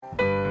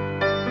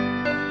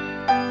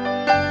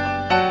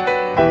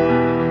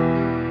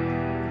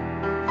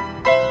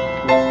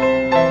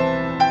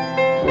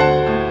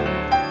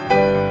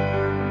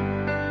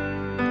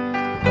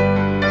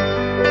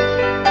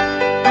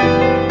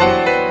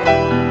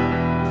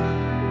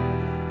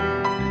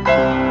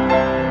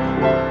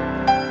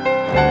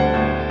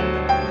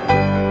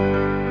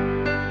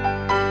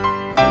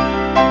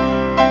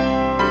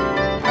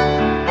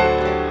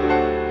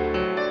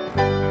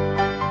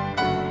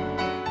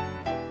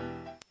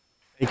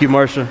Thank you,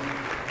 Marcia.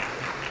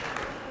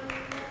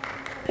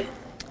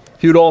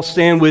 If you would all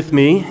stand with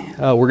me,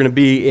 we're going to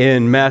be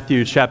in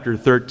Matthew chapter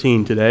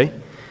 13 today,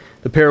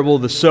 the parable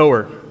of the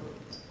sower.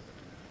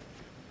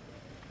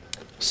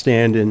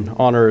 Stand in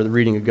honor of the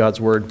reading of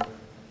God's word.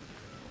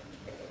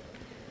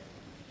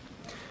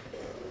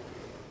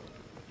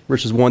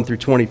 Verses 1 through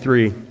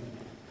 23.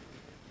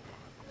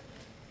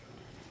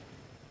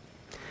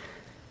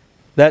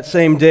 That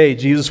same day,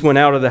 Jesus went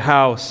out of the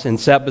house and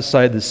sat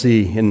beside the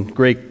sea, and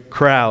great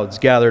crowds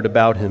gathered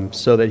about him,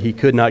 so that he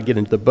could not get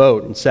into the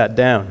boat, and sat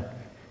down.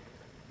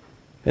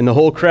 And the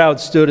whole crowd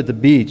stood at the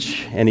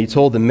beach, and he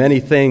told them many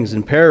things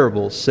in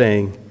parables,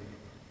 saying,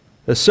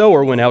 "The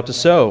sower went out to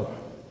sow,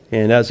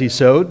 and as he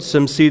sowed,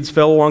 some seeds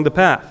fell along the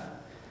path,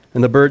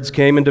 and the birds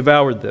came and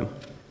devoured them.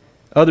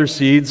 Other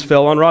seeds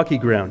fell on rocky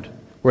ground,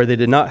 where they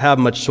did not have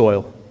much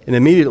soil, and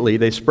immediately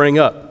they sprang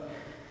up,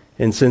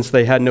 and since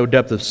they had no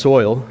depth of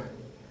soil,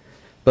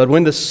 but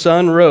when the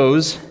sun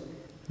rose,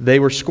 they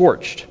were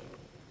scorched.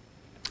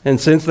 And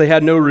since they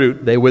had no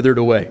root, they withered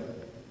away.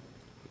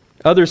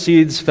 Other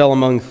seeds fell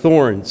among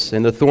thorns,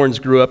 and the thorns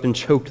grew up and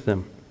choked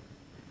them.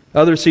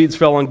 Other seeds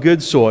fell on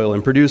good soil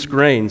and produced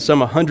grain,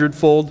 some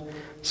 100-fold,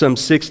 some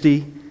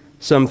 60,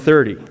 some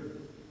 30.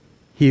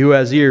 He who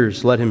has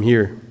ears, let him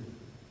hear."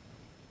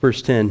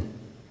 Verse 10.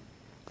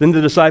 Then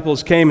the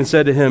disciples came and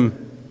said to him,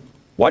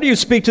 "Why do you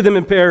speak to them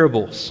in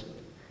parables?"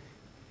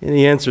 And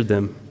he answered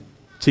them,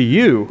 "To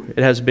you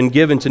it has been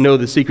given to know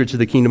the secrets of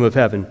the kingdom of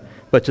heaven,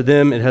 but to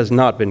them it has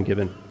not been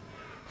given.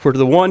 For to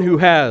the one who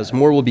has,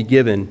 more will be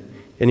given,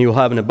 and he will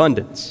have an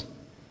abundance.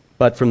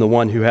 But from the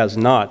one who has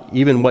not,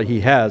 even what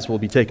he has will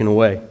be taken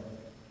away.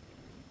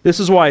 This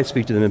is why I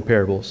speak to them in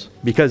parables,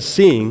 because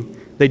seeing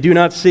they do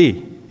not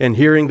see, and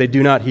hearing they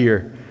do not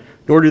hear,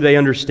 nor do they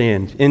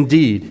understand.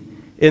 Indeed,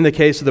 in the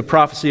case of the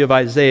prophecy of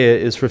Isaiah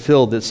is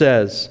fulfilled that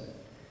says,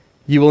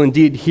 'You will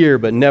indeed hear,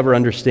 but never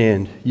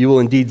understand. You will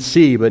indeed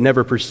see, but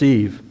never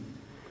perceive.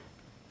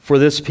 For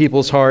this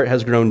people's heart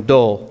has grown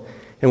dull,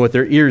 and with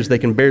their ears they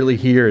can barely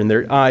hear, and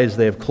their eyes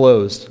they have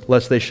closed,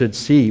 lest they should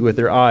see with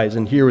their eyes,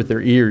 and hear with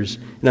their ears,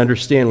 and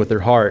understand with their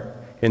heart,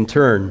 and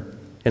turn,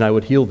 and I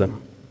would heal them.'"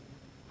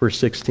 Verse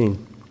 16.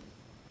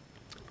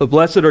 "But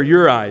blessed are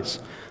your eyes,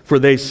 for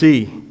they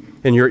see,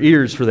 and your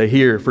ears, for they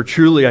hear. For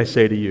truly I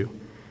say to you,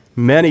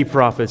 many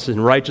prophets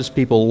and righteous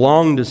people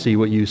longed to see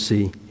what you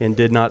see, and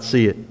did not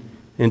see it,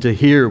 and to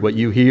hear what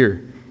you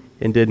hear,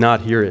 and did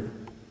not hear it.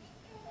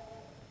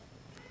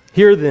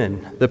 Hear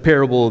then the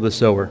parable of the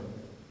sower.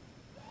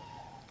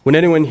 When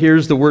anyone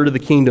hears the word of the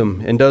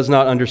kingdom and does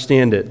not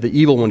understand it, the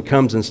evil one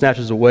comes and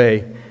snatches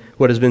away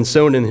what has been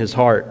sown in his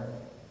heart.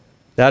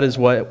 That is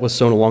what was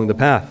sown along the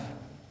path.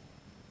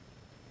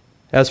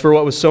 As for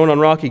what was sown on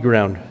rocky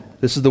ground,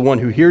 this is the one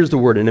who hears the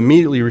word and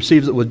immediately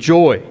receives it with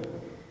joy.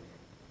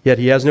 Yet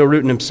he has no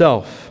root in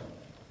himself,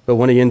 but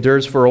when he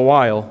endures for a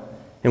while,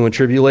 and when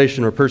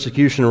tribulation or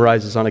persecution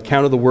arises on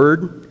account of the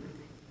word,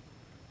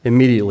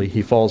 immediately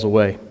he falls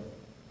away.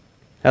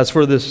 As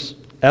for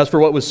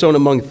what was sown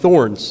among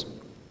thorns,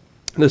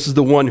 this is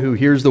the one who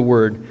hears the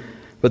word,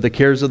 but the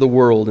cares of the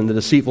world and the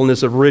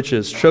deceitfulness of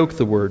riches choke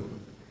the word,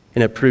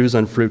 and it proves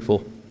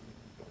unfruitful.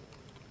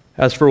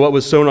 As for what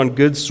was sown on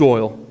good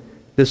soil,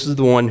 this is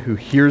the one who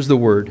hears the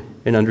word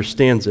and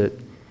understands it,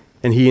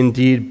 and he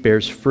indeed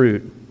bears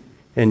fruit,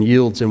 and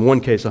yields in one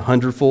case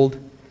 100-fold,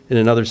 in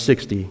another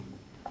 60,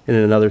 and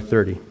in another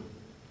 30.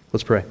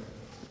 Let's pray.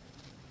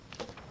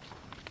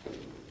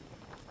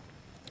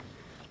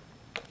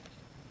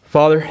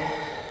 Father,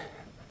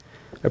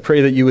 I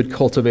pray that you would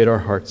cultivate our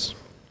hearts,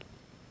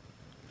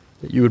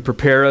 that you would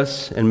prepare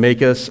us and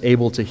make us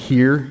able to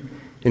hear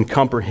and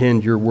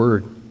comprehend your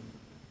word.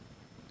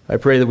 I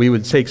pray that we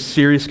would take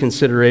serious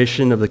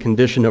consideration of the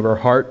condition of our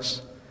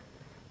hearts,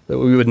 that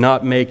we would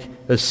not make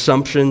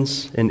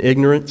assumptions in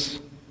ignorance,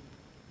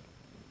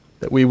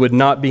 that we would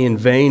not be in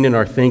vain in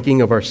our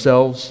thinking of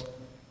ourselves.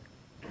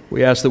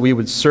 We ask that we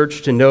would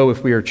search to know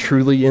if we are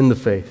truly in the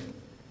faith,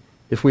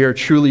 if we are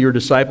truly your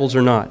disciples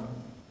or not.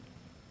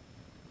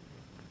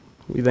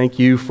 We thank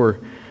you for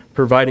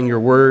providing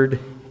your word,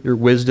 your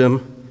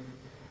wisdom,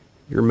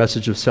 your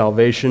message of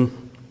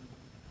salvation.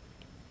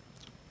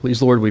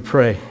 Please, Lord, we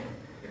pray,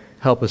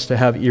 help us to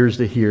have ears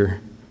to hear,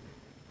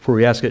 for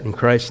we ask it in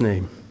Christ's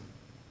name.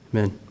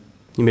 Amen.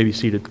 You may be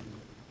seated.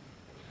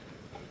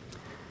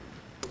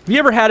 Have you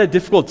ever had a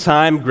difficult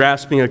time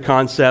grasping a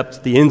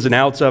concept, the ins and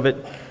outs of it?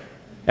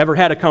 Ever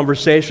had a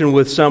conversation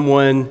with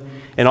someone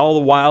and all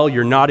the while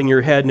you're nodding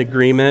your head in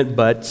agreement,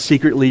 but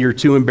secretly you're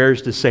too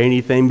embarrassed to say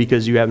anything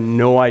because you have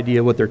no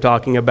idea what they're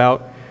talking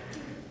about?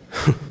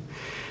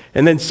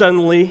 And then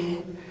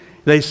suddenly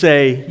they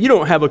say, "You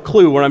don't have a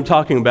clue what I'm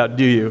talking about,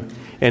 do you?"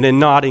 And in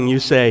nodding you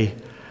say,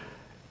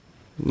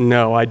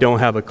 "No, I don't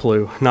have a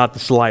clue, not the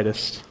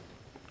slightest."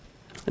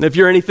 And if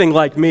you're anything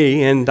like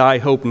me, and I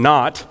hope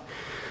not,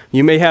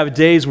 you may have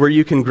days where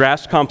you can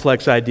grasp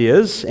complex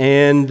ideas,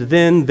 and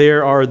then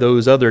there are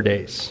those other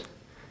days.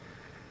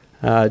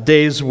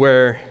 Days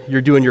where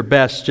you're doing your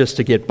best just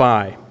to get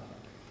by.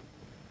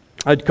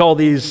 I'd call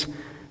these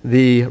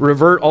the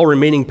revert all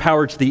remaining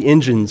power to the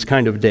engines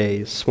kind of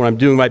days, when I'm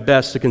doing my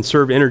best to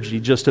conserve energy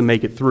just to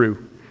make it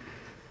through.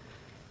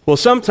 Well,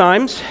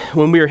 sometimes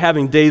when we are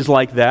having days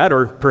like that,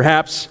 or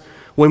perhaps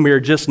when we are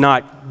just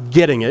not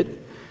getting it,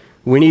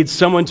 we need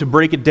someone to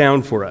break it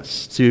down for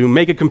us, to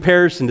make a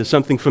comparison to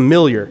something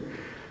familiar.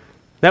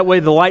 That way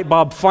the light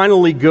bulb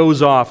finally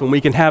goes off and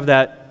we can have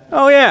that,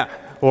 oh yeah,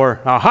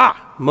 or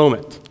aha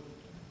moment.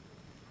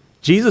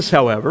 Jesus,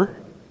 however,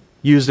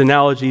 used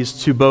analogies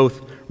to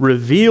both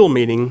reveal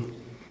meaning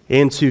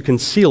and to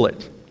conceal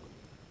it.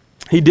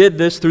 He did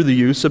this through the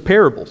use of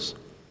parables.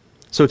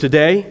 So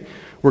today,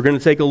 we're going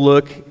to take a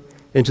look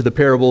into the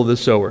parable of the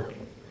sower.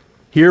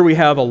 Here we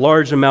have a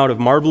large amount of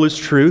marvelous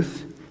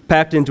truth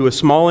packed into a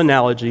small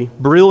analogy,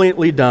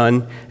 brilliantly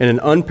done in an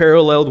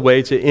unparalleled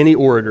way to any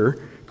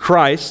orator.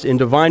 Christ, in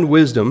divine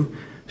wisdom,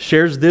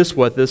 shares this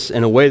with us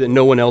in a way that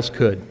no one else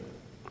could.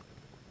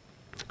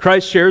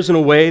 Christ shares in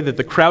a way that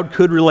the crowd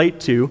could relate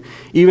to,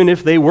 even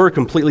if they were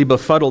completely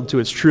befuddled to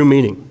its true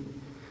meaning.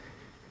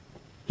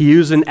 He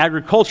used an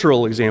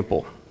agricultural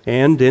example,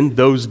 and in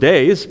those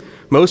days,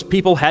 most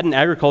people had an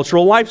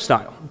agricultural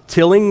lifestyle.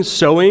 Tilling,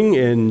 sowing,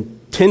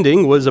 and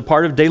tending was a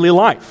part of daily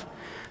life.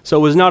 So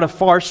it was not a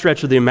far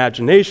stretch of the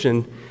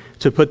imagination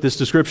to put this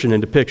description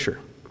into picture.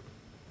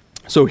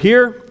 So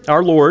here,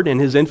 our Lord, in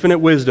his infinite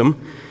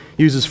wisdom,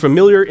 uses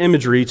familiar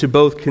imagery to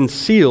both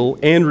conceal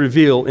and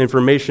reveal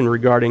information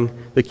regarding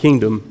the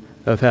kingdom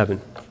of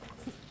heaven.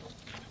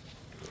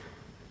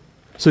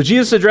 So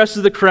Jesus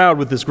addresses the crowd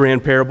with this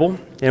grand parable,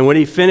 and when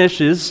he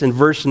finishes in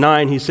verse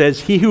 9, he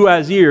says, "He who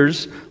has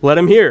ears, let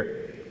him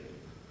hear."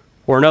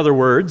 Or in other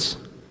words,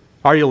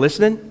 are you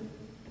listening?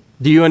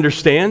 Do you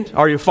understand?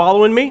 Are you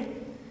following me?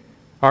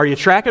 Are you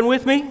tracking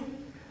with me?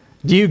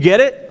 Do you get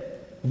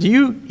it? Do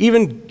you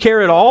even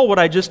care at all what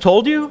I just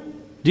told you?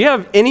 Do you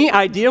have any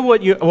idea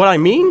what I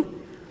mean?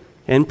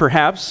 And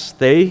perhaps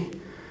they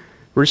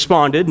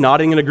responded,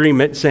 nodding in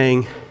agreement,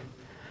 saying,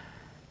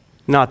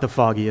 "Not the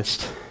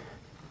foggiest."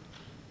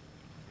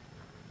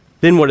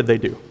 Then what did they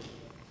do?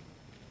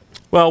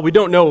 Well, we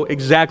don't know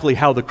exactly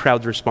how the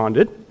crowds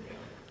responded.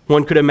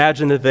 One could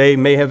imagine that they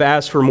may have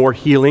asked for more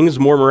healings,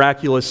 more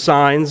miraculous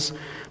signs,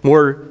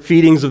 more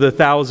feedings of the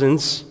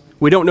thousands.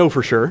 We don't know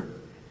for sure.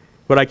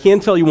 But I can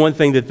tell you one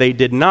thing that they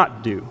did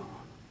not do.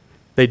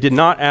 They did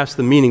not ask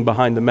the meaning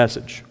behind the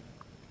message,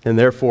 and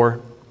therefore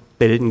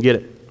they didn't get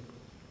it.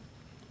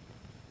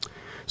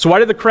 So why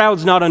did the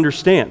crowds not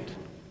understand?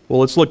 Well,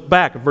 let's look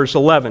back at verse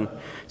 11.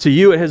 "To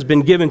you it has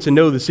been given to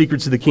know the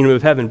secrets of the kingdom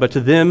of heaven, but to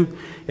them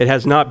it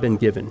has not been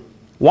given."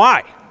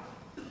 Why?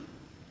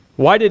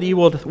 Why did he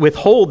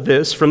withhold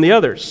this from the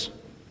others?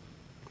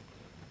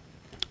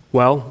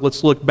 Well,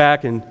 let's look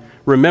back and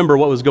remember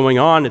what was going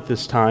on at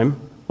this time.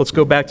 Let's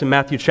go back to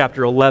Matthew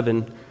chapter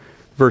 11,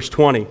 verse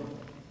 20.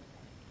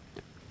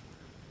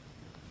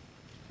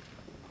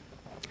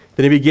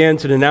 Then he began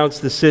to denounce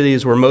the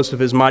cities where most of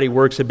his mighty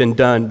works had been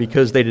done,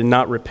 because they did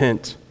not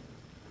repent.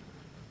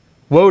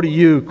 "Woe to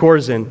you,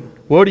 Chorazin!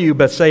 Woe to you,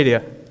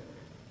 Bethsaida!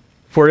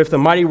 For if the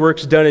mighty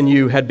works done in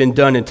you had been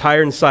done in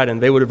Tyre and Sidon,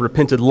 they would have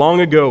repented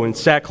long ago in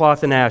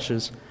sackcloth and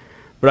ashes.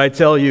 But I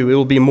tell you, it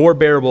will be more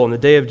bearable in the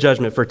day of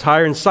judgment for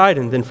Tyre and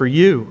Sidon than for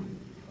you.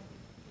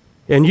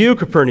 And you,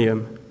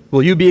 Capernaum,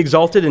 will you be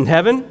exalted in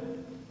heaven?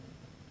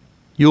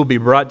 You will be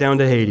brought down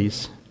to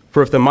Hades.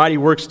 For if the mighty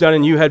works done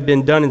in you had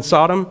been done in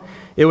Sodom,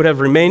 it would have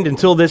remained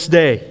until this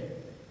day.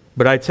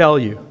 But I tell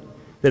you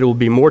that it will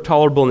be more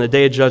tolerable in the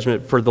day of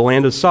judgment for the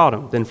land of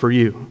Sodom than for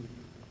you."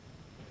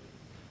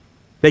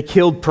 They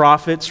killed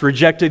prophets,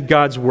 rejected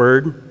God's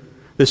word.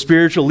 The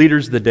spiritual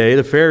leaders of the day,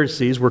 the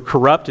Pharisees, were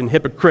corrupt and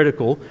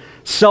hypocritical,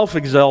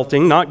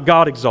 self-exalting, not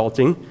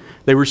God-exalting.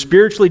 They were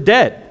spiritually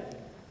dead,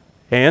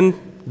 and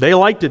they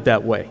liked it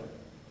that way.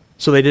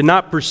 So they did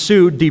not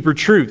pursue deeper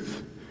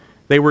truth.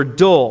 They were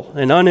dull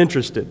and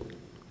uninterested.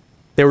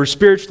 They were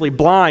spiritually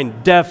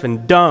blind, deaf,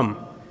 and dumb.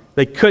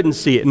 They couldn't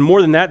see it. And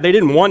more than that, they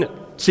didn't want to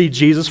see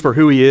Jesus for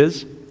who he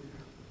is.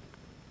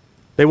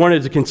 They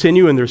wanted to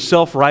continue in their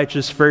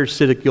self-righteous,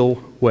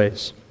 pharisaical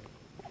ways.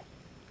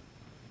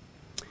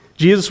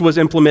 Jesus was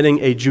implementing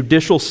a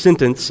judicial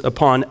sentence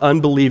upon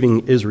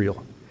unbelieving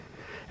Israel,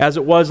 as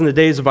it was in the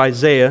days of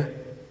Isaiah,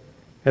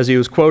 as he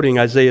was quoting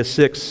Isaiah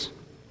 6.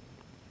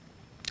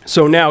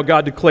 So now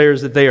God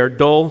declares that they are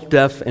dull,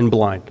 deaf, and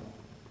blind.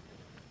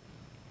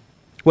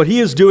 What he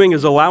is doing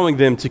is allowing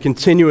them to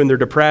continue in their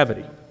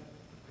depravity.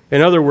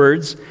 In other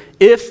words,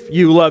 if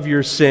you love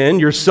your sin,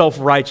 your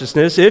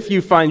self-righteousness, if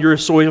you find your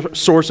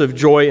source of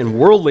joy in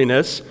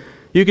worldliness,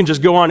 you can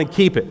just go on and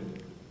keep it.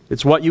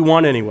 It's what you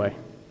want anyway.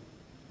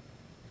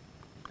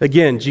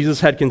 Again,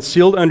 Jesus had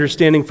concealed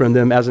understanding from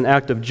them as an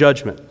act of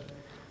judgment,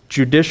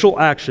 judicial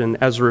action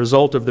as a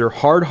result of their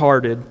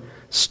hard-hearted,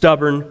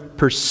 stubborn,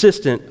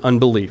 persistent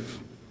unbelief.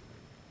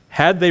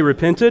 Had they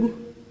repented,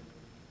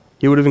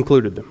 he would have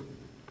included them.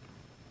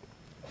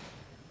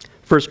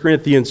 1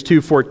 Corinthians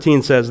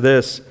 2:14 says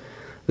this,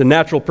 "The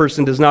natural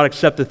person does not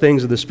accept the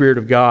things of the Spirit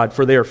of God,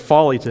 for they are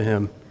folly to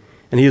him,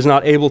 and he is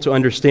not able to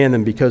understand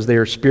them because they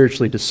are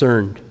spiritually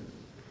discerned.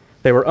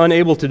 They were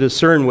unable to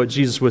discern what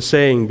Jesus was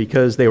saying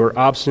because they were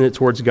obstinate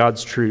towards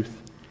God's truth.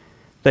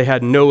 They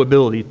had no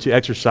ability to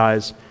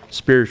exercise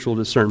spiritual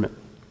discernment.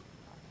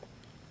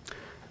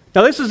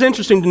 Now, this is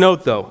interesting to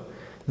note, though.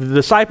 The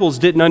disciples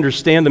didn't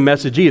understand the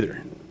message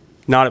either,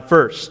 not at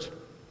first.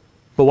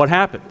 But what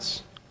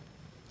happens?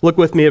 Look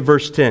with me at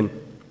verse 10.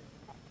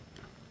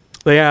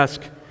 They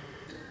ask,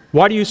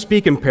 "Why do you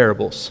speak in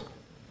parables?"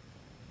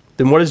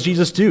 Then what does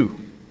Jesus do?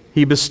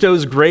 He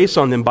bestows grace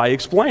on them by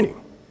explaining.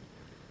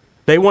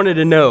 They wanted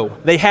to know.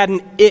 They had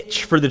an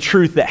itch for the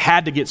truth that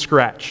had to get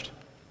scratched.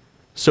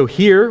 So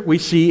here we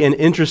see an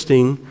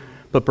interesting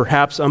but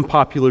perhaps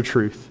unpopular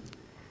truth.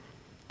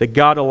 That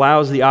God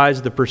allows the eyes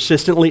of the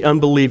persistently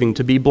unbelieving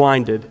to be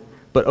blinded,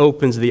 but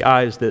opens the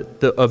eyes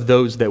of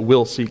those that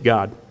will seek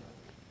God.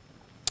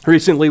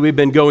 Recently, we've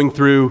been going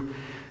through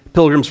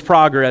Pilgrim's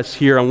Progress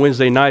here on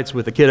Wednesday nights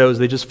with the kiddos.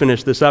 They just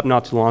finished this up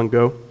not too long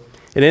ago.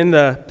 And in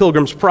the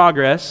Pilgrim's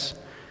Progress,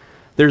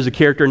 there's a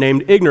character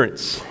named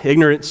Ignorance.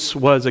 Ignorance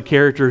was a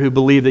character who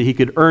believed that he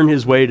could earn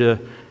his way to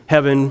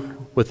heaven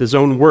with his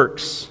own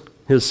works,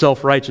 his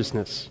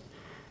self-righteousness.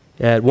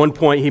 At one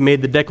point, he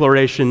made the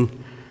declaration,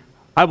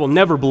 "I will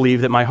never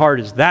believe that my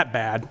heart is that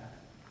bad."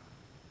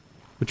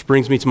 Which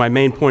brings me to my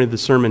main point of the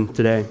sermon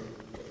today.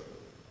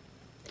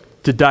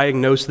 To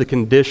diagnose the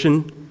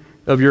condition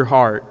of your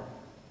heart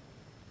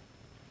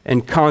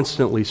and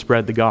constantly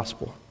spread the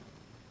gospel.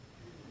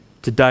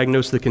 To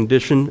diagnose the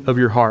condition of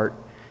your heart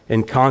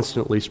and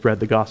constantly spread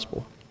the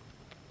gospel.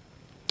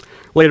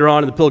 Later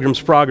on in the Pilgrim's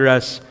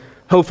Progress,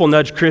 Hopeful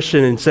nudged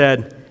Christian and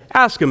said,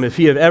 "Ask him if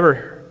he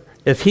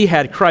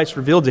had Christ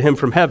revealed to him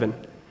from heaven."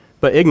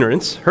 But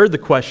Ignorance heard the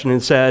question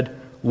and said,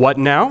 "What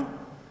now?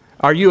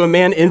 Are you a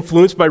man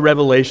influenced by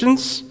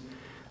revelations?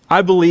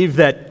 I believe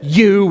that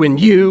you and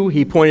you,"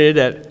 he pointed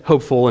at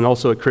Hopeful and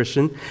also at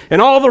Christian, "and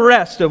all the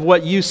rest of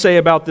what you say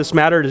about this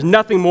matter is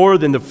nothing more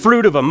than the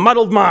fruit of a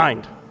muddled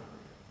mind."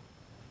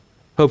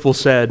 Hopeful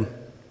said,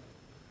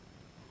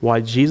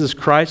 "Why, Jesus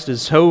Christ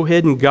is so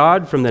hidden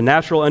God from the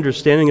natural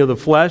understanding of the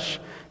flesh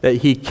that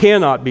he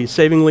cannot be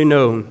savingly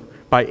known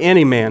by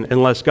any man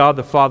unless God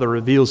the Father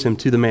reveals him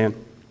to the man."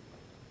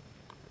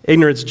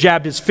 Ignorance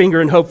jabbed his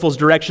finger in Hopeful's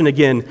direction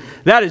again.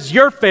 "That is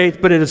your faith,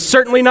 but it is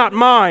certainly not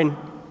mine.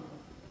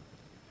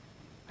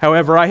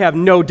 However, I have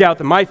no doubt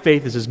that my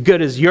faith is as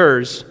good as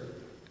yours,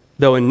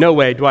 though in no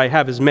way do I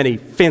have as many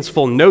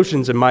fanciful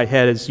notions in my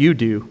head as you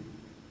do."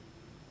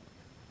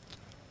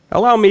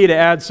 "Allow me to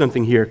add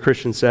something here,"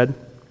 Christian said.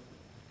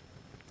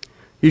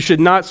 "You should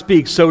not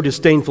speak so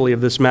disdainfully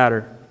of this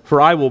matter, for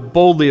I will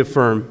boldly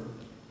affirm,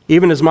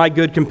 even as my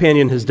good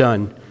companion has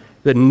done,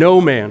 that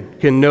no man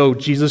can know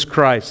Jesus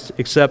Christ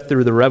except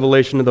through the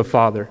revelation of the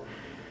Father.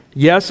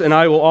 Yes, and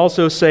I will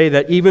also say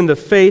that even the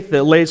faith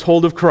that lays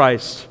hold of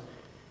Christ,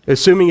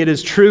 assuming it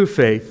is true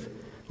faith,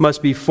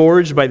 must be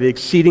forged by the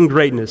exceeding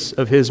greatness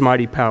of his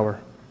mighty power."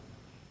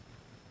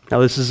 Now,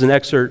 this is an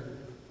excerpt,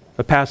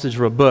 a passage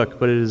from a book,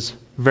 but it is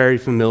very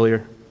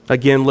familiar.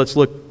 Again, let's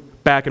look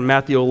back in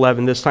Matthew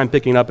 11, this time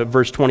picking up at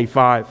verse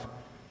 25.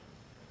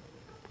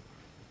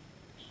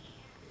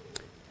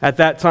 "At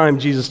that time,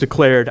 Jesus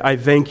declared, 'I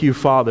thank you,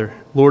 Father,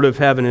 Lord of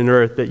heaven and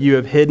earth, that you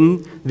have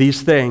hidden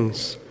these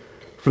things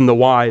from the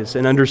wise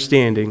and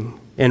understanding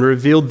and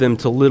revealed them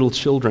to little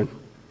children.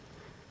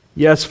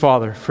 Yes,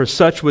 Father, for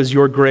such was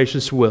your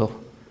gracious will.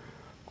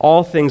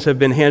 All things have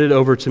been handed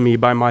over to me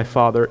by my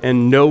Father,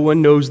 and no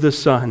one knows the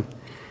Son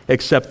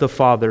except the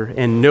Father,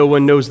 and no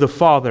one knows the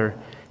Father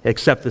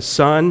except the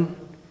Son,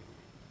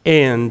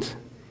 and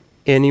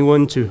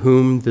anyone to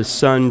whom the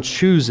Son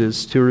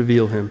chooses to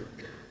reveal him.'"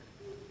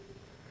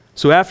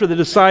 So after the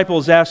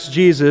disciples asked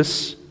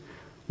Jesus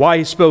why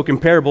he spoke in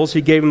parables,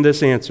 he gave them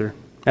this answer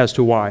as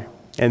to why.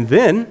 And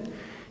then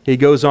he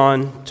goes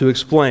on to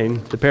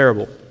explain the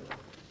parable.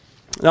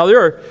 Now, there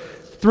are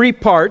three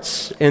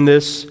parts in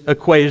this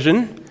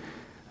equation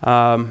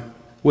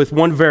with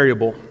one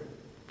variable.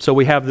 So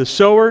we have the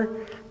sower,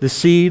 the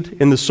seed,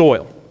 and the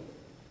soil.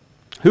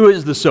 Who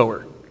is the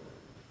sower?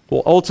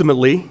 Well,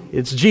 ultimately,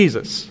 it's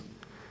Jesus.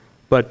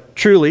 But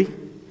truly,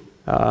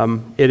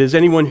 it is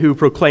anyone who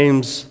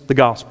proclaims the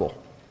gospel.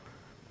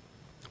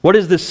 What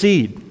is the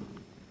seed?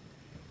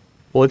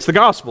 Well, it's the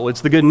gospel.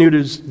 It's the good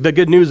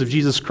news of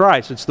Jesus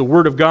Christ. It's the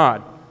Word of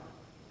God.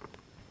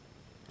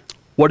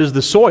 What is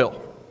the soil?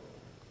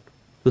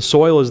 The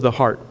soil is the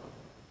heart.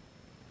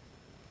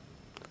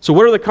 So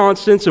what are the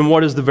constants and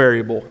what is the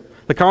variable?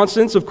 The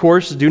constants, of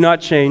course, do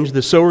not change.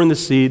 The sower and the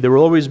seed, there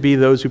will always be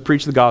those who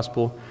preach the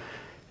gospel,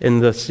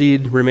 and the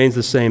seed remains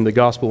the same. The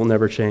gospel will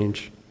never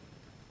change.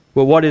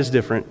 Well, what is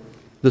different?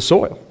 The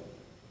soil.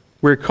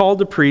 We're called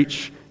to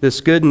preach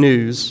this good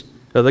news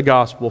of the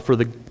gospel, for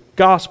the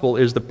gospel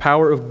is the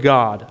power of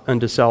God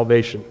unto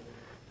salvation,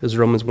 as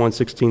Romans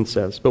 1:16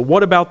 says. But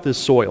what about this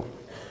soil?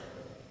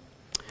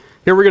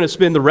 Here we're going to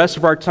spend the rest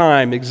of our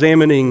time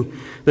examining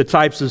the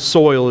types of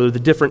soil or the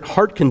different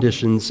heart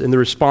conditions in the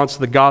response to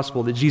the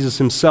gospel that Jesus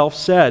himself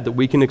said that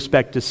we can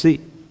expect to see.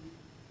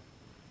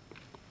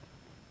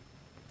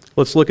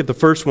 Let's look at the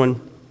first one,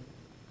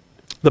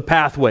 the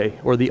pathway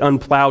or the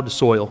unplowed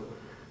soil.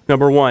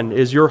 Number one,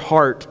 is your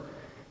heart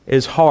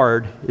as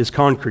hard as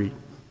concrete?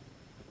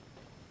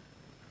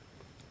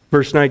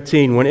 Verse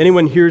 19, when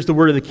anyone hears the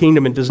word of the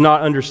kingdom and does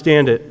not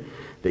understand it,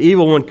 the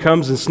evil one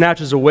comes and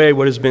snatches away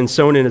what has been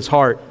sown in his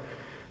heart.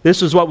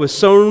 This is what was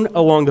sown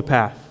along the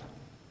path.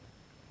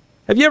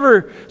 Have you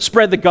ever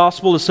spread the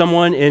gospel to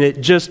someone and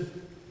it just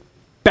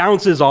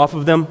bounces off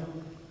of them?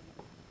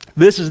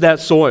 This is that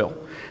soil.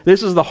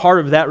 This is the heart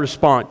of that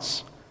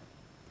response.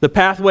 The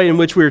pathway in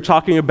which we were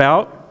talking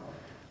about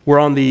were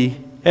on the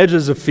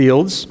edges of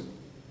fields,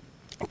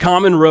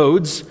 common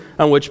roads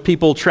on which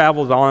people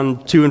traveled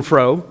on to and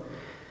fro.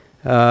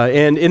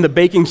 And in the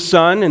baking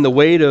sun and the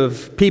weight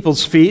of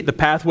people's feet, the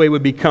pathway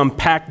would become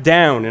packed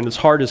down and as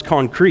hard as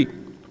concrete.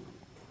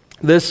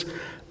 This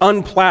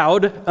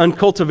unplowed,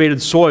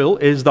 uncultivated soil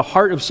is the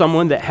heart of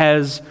someone that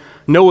has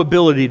no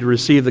ability to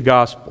receive the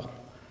gospel.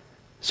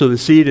 So the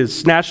seed is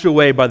snatched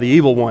away by the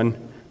evil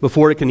one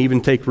before it can even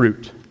take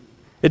root.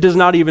 It does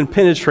not even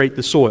penetrate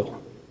the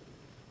soil.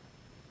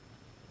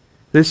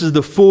 This is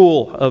the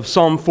fool of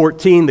Psalm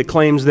 14 that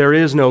claims there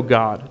is no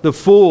God. The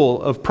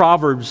fool of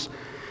Proverbs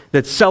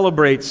that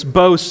celebrates,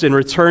 boasts, and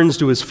returns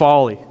to his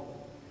folly.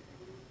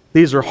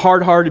 These are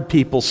hard-hearted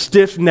people,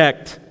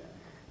 stiff-necked,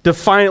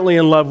 defiantly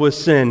in love with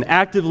sin,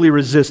 actively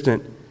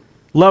resistant,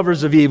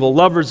 lovers of evil,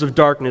 lovers of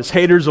darkness,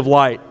 haters of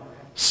light,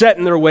 set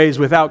in their ways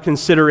without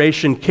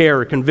consideration, care,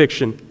 or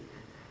conviction.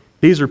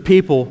 These are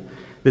people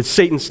that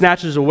Satan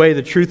snatches away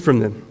the truth from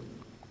them.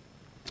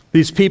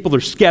 These people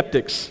are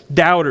skeptics,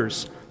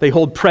 doubters. They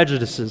hold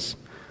prejudices.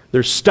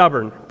 They're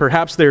stubborn.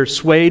 Perhaps they're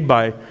swayed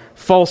by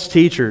false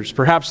teachers.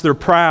 Perhaps they're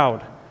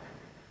proud.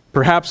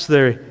 Perhaps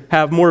they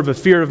have more of a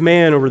fear of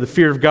man over the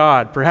fear of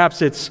God.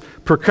 Perhaps it's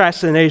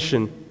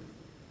procrastination.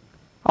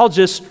 I'll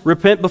just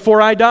repent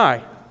before I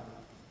die.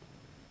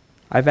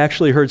 I've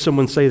actually heard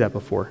someone say that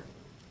before.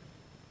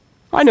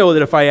 I know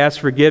that if I ask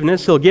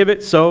forgiveness, he'll give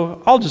it,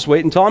 so I'll just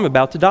wait until I'm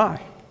about to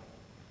die.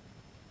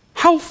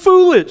 How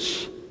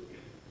foolish!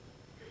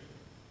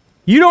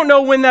 You don't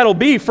know when that'll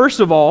be,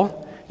 first of all.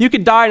 You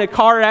could die in a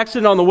car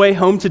accident on the way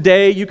home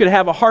today. You could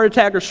have a heart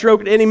attack or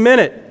stroke at any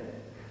minute.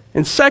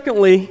 And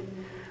secondly,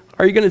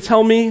 are you going to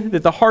tell me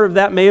that the heart of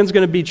that man's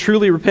going to be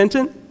truly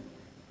repentant?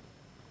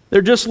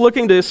 They're just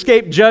looking to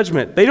escape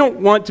judgment. They don't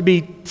want to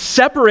be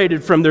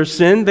separated from their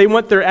sin. They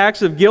want their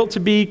acts of guilt to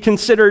be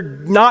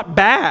considered not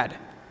bad.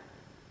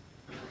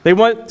 They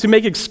want to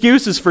make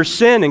excuses for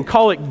sin and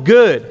call it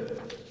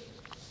good.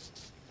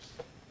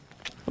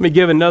 Let me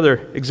give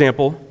another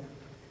example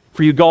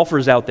for you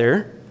golfers out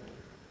there.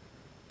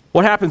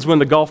 What happens when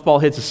the golf ball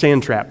hits a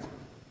sand trap?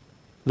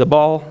 The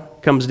ball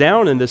comes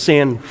down and the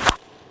sand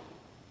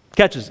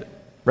catches it,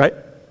 right?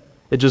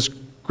 It just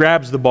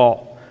grabs the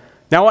ball.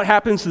 Now what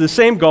happens to the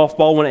same golf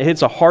ball when it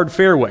hits a hard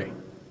fairway?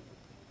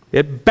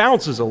 It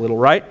bounces a little,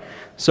 right?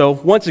 So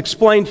once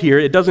explained here,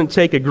 it doesn't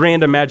take a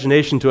grand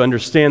imagination to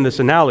understand this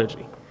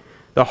analogy.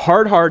 The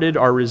hard-hearted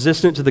are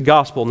resistant to the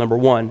gospel, number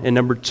one. And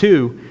number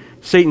two,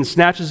 Satan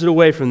snatches it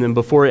away from them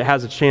before it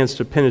has a chance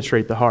to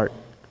penetrate the heart.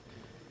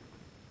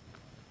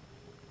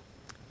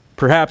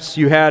 Perhaps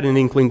you had an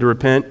inkling to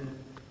repent,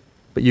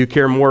 but you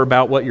care more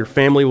about what your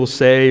family will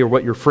say or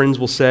what your friends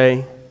will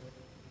say.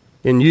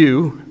 And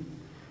you,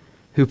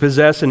 who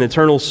possess an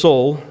eternal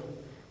soul,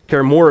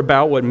 care more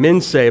about what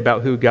men say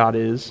about who God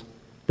is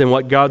than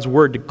what God's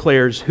word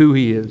declares who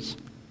he is.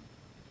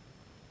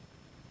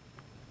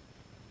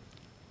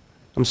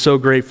 I'm so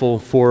grateful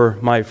for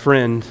my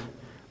friend,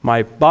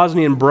 my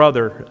Bosnian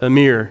brother,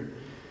 Amir.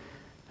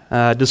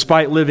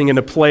 Despite living in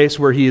a place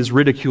where he is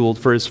ridiculed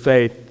for his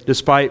faith,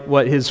 despite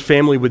what his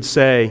family would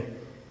say,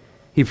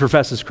 he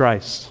professes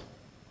Christ.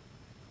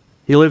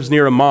 He lives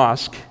near a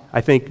mosque,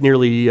 I think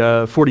nearly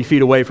 40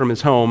 feet away from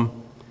his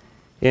home,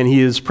 and he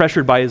is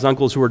pressured by his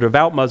uncles who are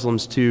devout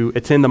Muslims to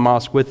attend the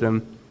mosque with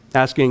him,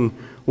 asking,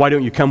 "Why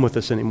don't you come with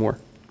us anymore?"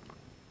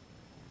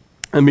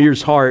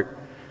 Amir's heart,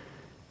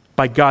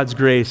 by God's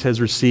grace, has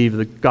received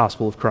the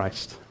gospel of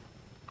Christ.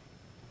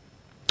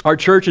 Our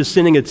church is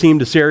sending a team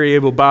to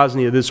Sarajevo,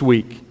 Bosnia this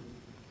week.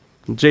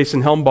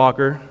 Jason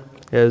Helmbacher,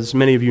 as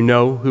many of you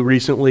know, who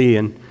recently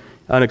and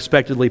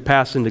unexpectedly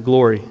passed into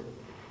glory,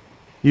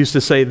 used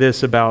to say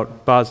this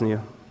about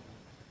Bosnia,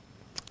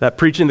 that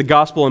preaching the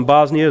gospel in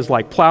Bosnia is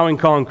like plowing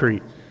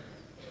concrete.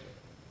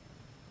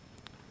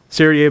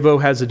 Sarajevo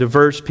has a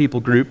diverse people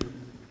group,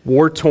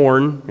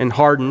 war-torn and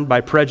hardened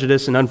by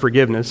prejudice and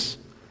unforgiveness.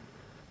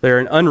 They're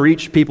an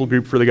unreached people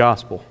group for the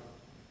gospel.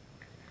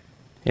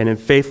 And in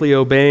faithfully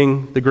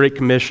obeying the Great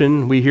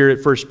Commission, we here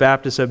at First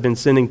Baptist have been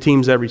sending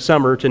teams every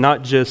summer to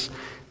not just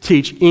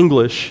teach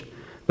English,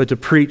 but to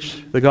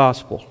preach the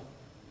gospel.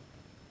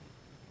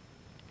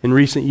 In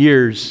recent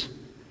years,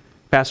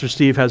 Pastor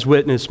Steve has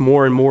witnessed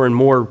more and more and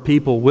more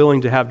people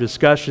willing to have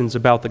discussions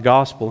about the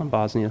gospel in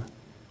Bosnia.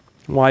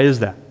 Why is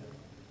that?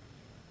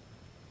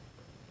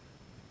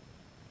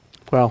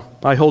 Well,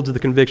 I hold to the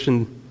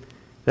conviction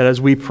that as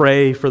we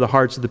pray for the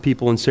hearts of the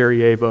people in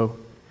Sarajevo,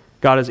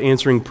 God is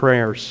answering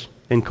prayers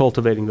and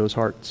cultivating those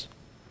hearts.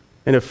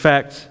 In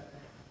effect,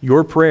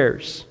 your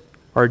prayers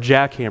are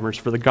jackhammers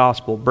for the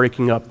gospel,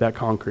 breaking up that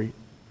concrete.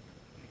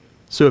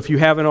 So if you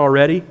haven't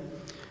already,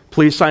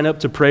 please sign up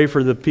to pray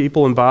for the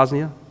people in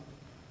Bosnia,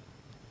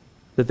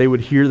 that they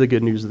would hear the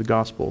good news of the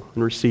gospel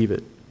and receive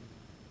it.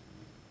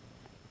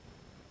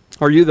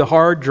 Are you the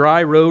hard,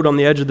 dry road on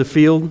the edge of the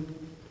field?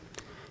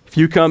 If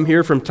you come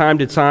here from time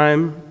to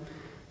time,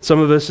 some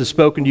of us have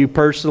spoken to you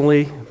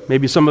personally,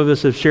 maybe some of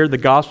us have shared the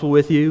gospel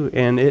with you,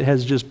 and it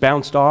has just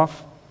bounced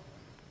off.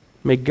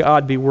 May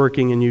God be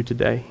working in you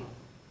today.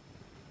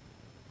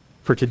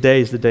 For today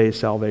is the day of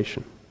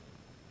salvation.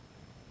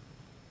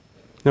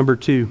 Number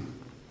 2,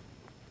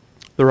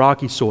 the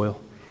rocky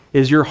soil.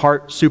 Is your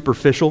heart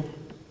superficial?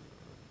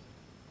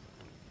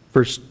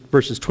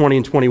 Verses 20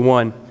 and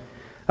 21.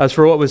 As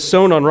for what was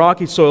sown on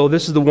rocky soil,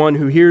 this is the one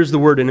who hears the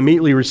word and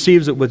immediately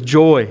receives it with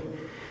joy.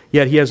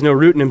 Yet he has no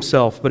root in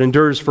himself, but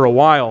endures for a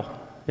while.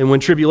 And when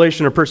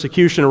tribulation or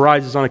persecution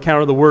arises on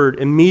account of the word,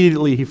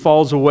 immediately he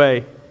falls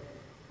away.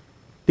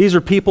 These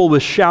are people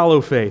with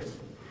shallow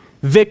faith,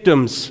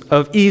 victims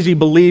of easy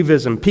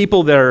believism,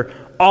 people that are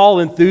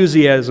all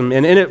enthusiasm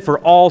and in it for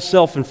all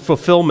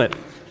self-fulfillment,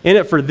 in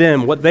it for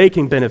them, what they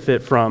can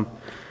benefit from.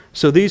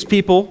 So these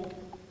people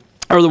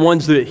are the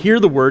ones that hear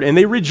the word and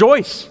they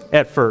rejoice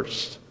at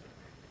first.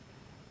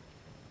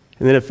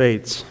 And then it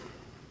fades.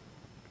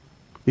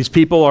 These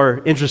people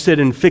are interested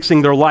in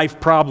fixing their life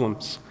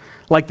problems.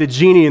 Like the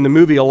genie in the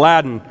movie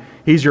Aladdin,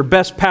 he's your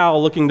best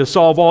pal looking to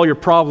solve all your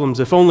problems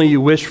if only you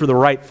wish for the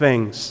right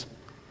things.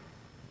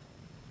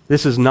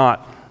 This is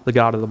not the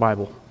God of the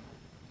Bible.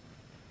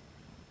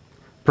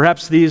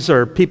 Perhaps these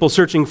are people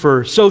searching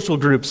for social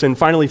groups and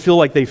finally feel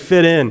like they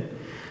fit in.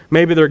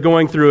 Maybe they're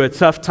going through a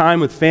tough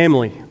time with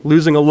family,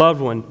 losing a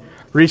loved one,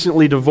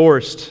 recently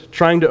divorced,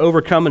 trying to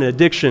overcome an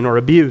addiction or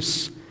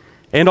abuse.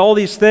 And all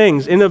these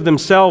things in of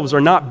themselves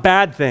are not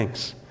bad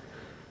things,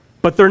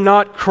 but they're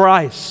not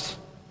Christ.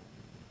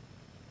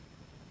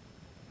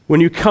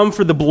 When you come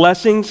for the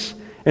blessings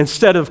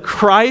instead of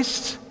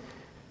Christ,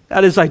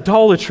 that is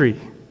idolatry.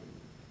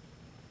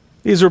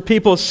 These are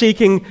people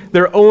seeking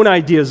their own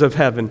ideas of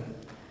heaven.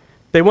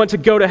 They want to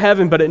go to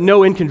heaven, but at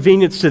no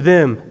inconvenience to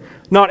them,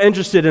 not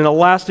interested in a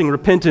lasting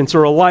repentance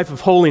or a life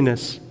of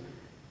holiness.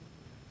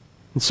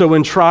 And so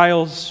when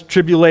trials,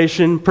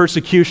 tribulation,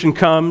 persecution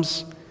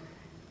comes,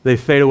 they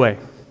fade away.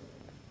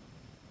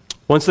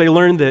 Once they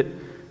learn that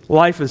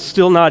life is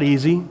still not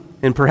easy,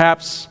 and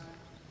perhaps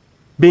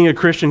being a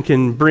Christian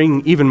can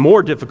bring even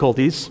more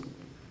difficulties,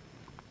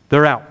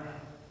 they're out.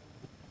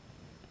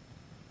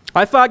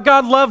 I thought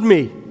God loved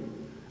me.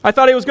 I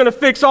thought He was going to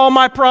fix all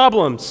my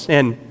problems.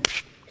 And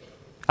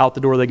out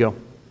the door they go.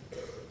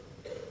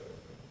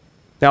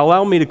 Now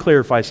allow me to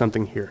clarify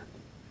something here.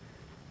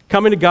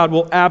 Coming to God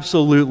will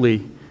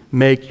absolutely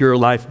make your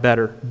life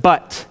better,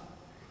 but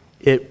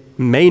it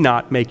may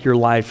not make your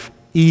life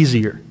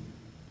easier.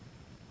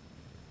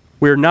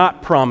 We're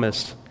not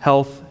promised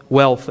health,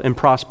 wealth, and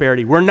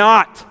prosperity. We're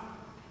not.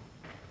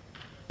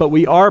 But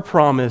we are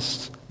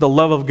promised the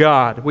love of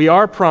God. We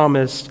are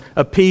promised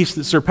a peace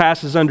that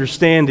surpasses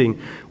understanding.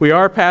 We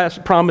are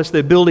promised the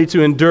ability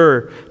to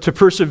endure, to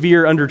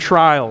persevere under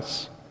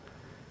trials.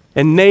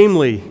 And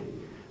namely,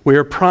 we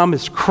are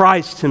promised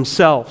Christ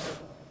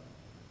Himself.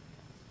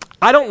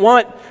 I don't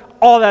want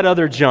all that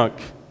other junk.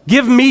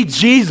 Give me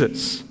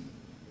Jesus.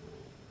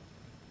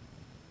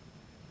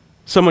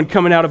 Someone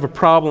coming out of a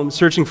problem,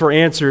 searching for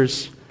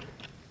answers.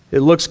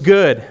 It looks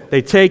good.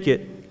 They take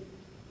it,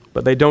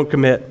 but they don't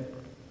commit.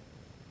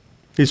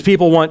 These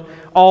people want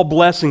all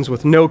blessings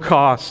with no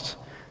cost.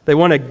 They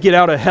want to get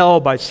out of hell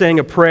by saying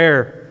a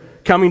prayer,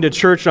 coming to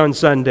church on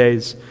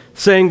Sundays,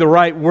 saying the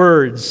right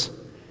words.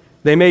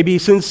 They may be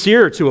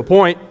sincere to a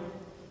point,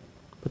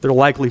 but they're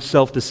likely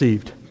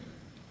self-deceived.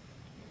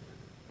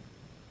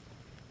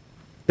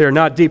 They are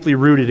not deeply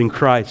rooted in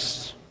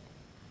Christ.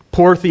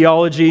 Poor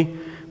theology,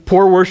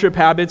 poor worship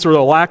habits or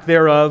the lack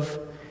thereof,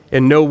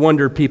 and no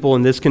wonder people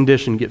in this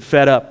condition get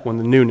fed up when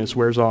the newness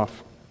wears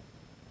off.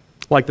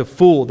 Like the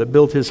fool that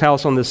built his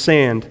house on the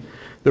sand,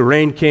 the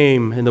rain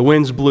came and the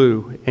winds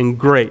blew, and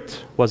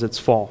great was its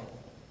fall.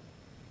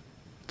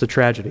 It's a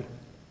tragedy.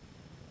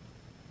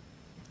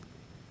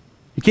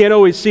 You can't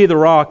always see the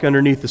rock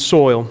underneath the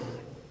soil.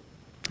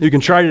 You can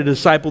try to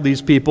disciple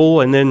these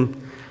people, and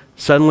then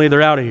suddenly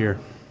they're out of here.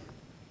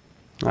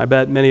 I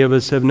bet many of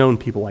us have known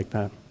people like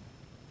that.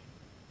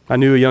 I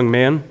knew a young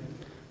man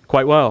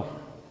quite well.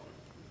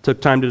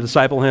 Took time to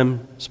disciple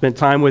him, spent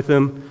time with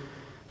him,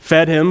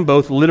 fed him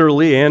both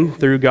literally and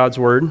through God's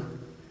Word.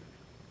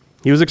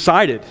 He was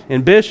excited,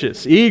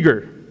 ambitious,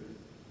 eager.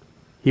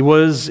 He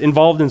was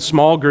involved in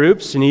small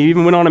groups, and he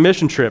even went on a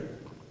mission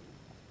trip.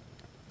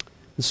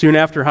 And soon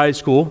after high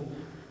school,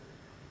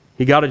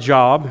 he got a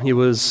job. He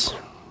was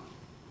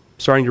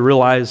starting to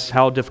realize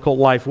how difficult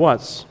life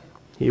was.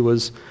 He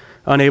was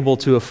unable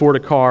to afford a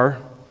car,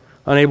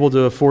 unable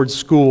to afford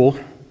school,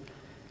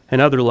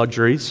 and other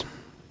luxuries.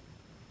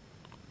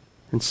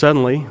 And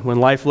suddenly, when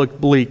life looked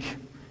bleak,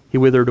 he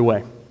withered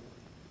away.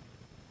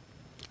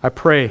 I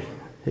pray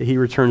that he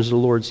returns to the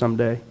Lord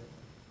someday.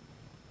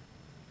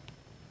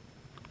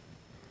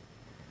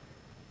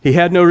 He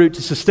had no root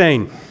to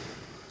sustain.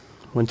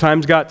 When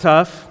times got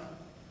tough,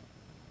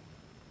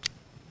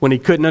 When he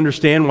couldn't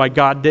understand why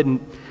God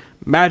didn't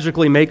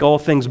magically make all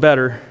things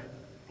better,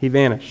 he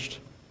vanished.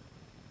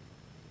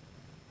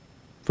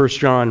 1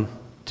 John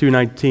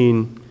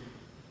 2:19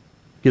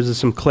 gives us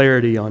some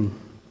clarity on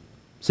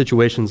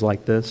situations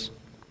like this.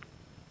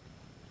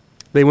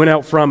 They went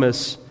out from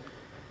us,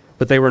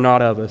 but they were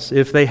not of us.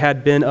 If they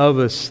had been of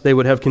us, they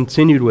would have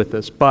continued with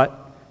us,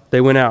 but they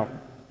went out,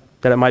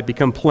 that it might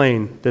become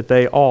plain that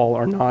they all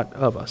are not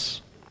of us.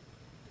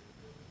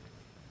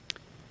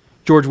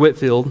 George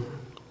Whitefield,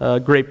 a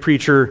great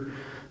preacher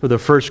of the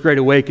First Great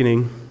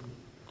Awakening,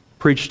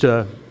 preached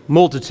to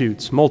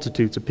multitudes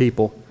of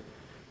people.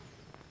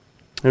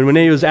 And when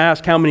he was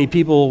asked how many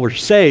people were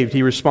saved,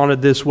 he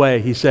responded this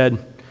way. He said,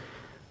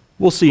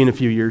 "We'll see in a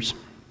few years."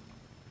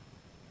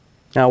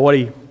 Now, what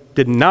he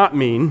did not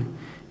mean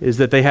is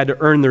that they had to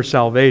earn their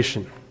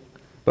salvation,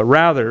 but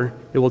rather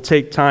it will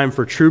take time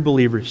for true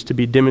believers to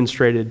be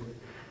demonstrated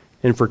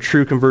and for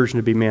true conversion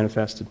to be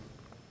manifested.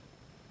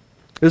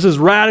 This is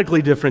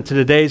radically different to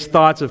today's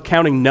thoughts of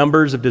counting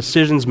numbers of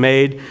decisions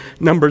made,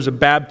 numbers of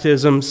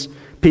baptisms,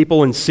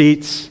 people in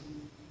seats.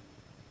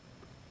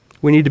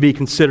 We need to be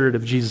considerate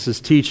of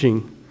Jesus'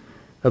 teaching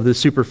of the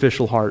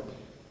superficial heart.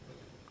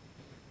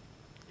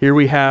 Here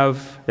we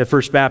have, at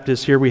First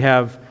Baptist, here we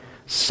have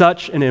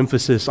such an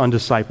emphasis on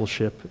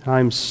discipleship.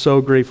 I'm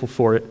so grateful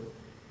for it.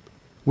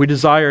 We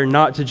desire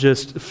not to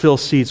just fill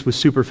seats with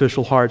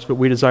superficial hearts, but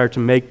we desire to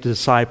make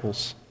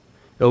disciples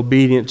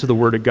obedient to the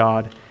Word of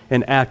God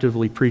and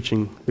actively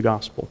preaching the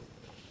gospel.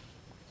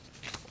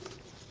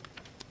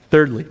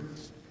 Thirdly,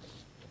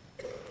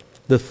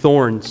 the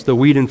thorns, the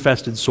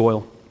weed-infested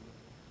soil.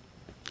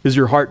 Is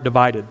your heart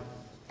divided?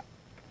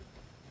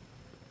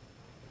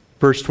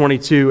 Verse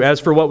 22, "As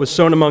for what was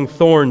sown among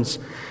thorns,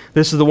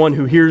 this is the one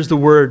who hears the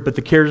word, but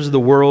the cares of the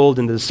world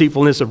and the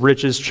deceitfulness of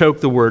riches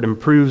choke the word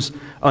and proves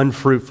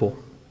unfruitful."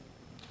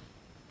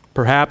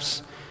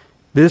 Perhaps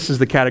this is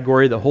the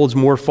category that holds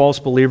more false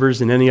believers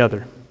than any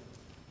other.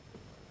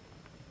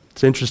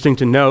 It's interesting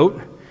to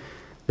note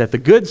that the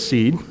good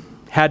seed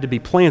had to be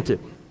planted,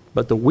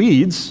 but the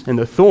weeds and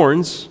the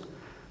thorns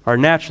are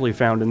naturally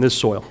found in this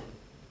soil.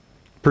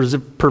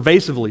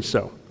 Pervasively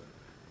so.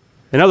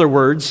 In other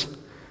words,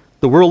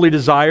 the worldly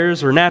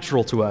desires are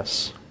natural to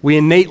us. We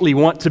innately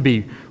want to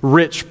be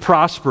rich,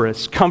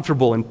 prosperous,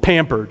 comfortable, and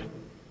pampered.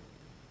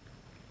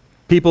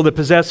 People that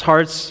possess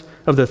hearts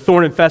of the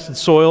thorn-infested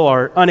soil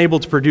are unable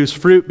to produce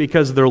fruit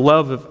because of their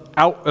love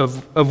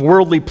of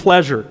worldly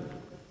pleasure.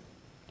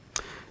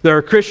 They're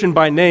a Christian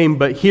by name,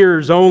 but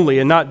hearers only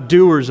and not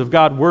doers of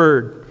God's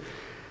word,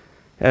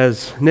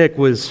 as Nick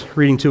was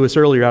reading to us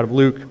earlier out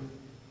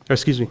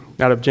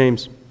of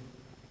James.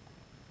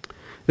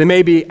 They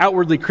may be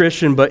outwardly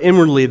Christian, but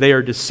inwardly they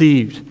are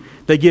deceived.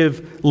 They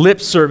give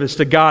lip service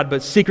to God,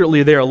 but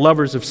secretly they are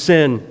lovers of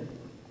sin.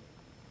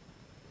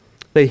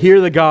 They hear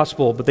the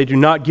gospel, but they do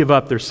not give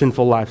up their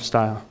sinful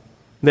lifestyle.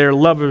 They are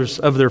lovers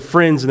of their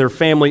friends and their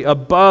family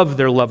above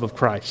their love of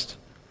Christ.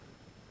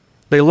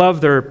 They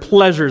love their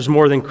pleasures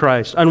more than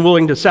Christ,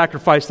 unwilling to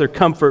sacrifice their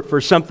comfort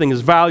for something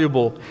as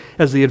valuable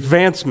as the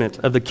advancement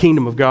of the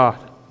kingdom of God.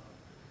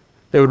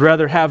 They would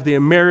rather have the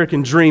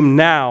American dream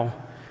now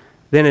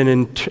than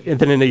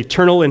an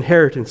eternal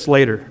inheritance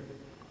later.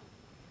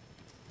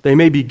 They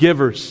may be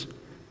givers,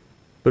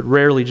 but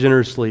rarely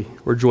generously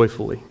or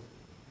joyfully.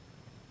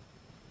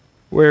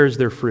 Where is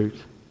their fruit?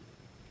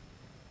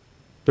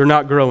 They're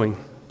not growing.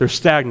 They're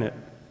stagnant,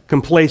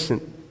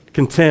 complacent,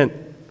 content.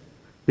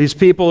 These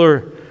people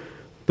are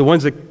the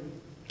ones that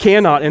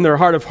cannot, in their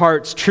heart of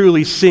hearts,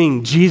 truly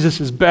sing, "Jesus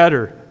is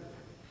better."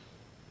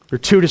 They're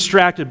too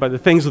distracted by the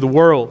things of the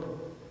world.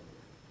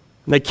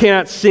 And they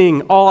cannot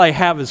sing, "All I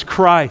have is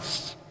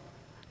Christ,"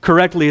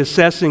 correctly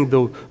assessing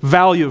the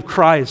value of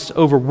Christ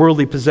over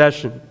worldly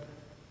possession.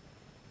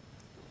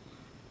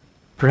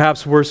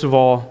 Perhaps worst of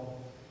all,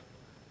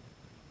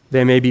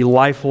 they may be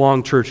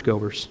lifelong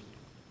churchgoers,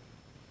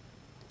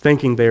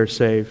 thinking they are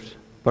saved,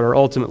 but are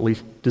ultimately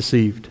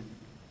deceived.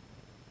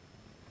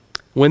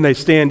 When they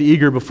stand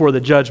eager before the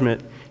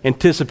judgment,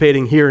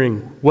 anticipating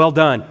hearing, "Well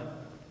done,"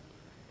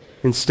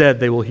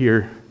 instead they will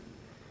hear,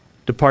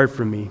 "Depart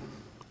from me,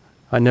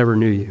 I never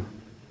knew you."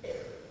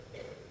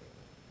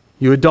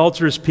 You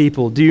adulterous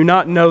people, do you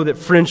not know that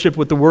friendship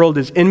with the world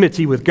is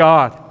enmity with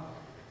God?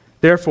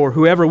 Therefore,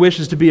 whoever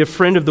wishes to be a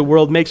friend of the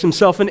world makes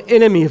himself an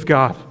enemy of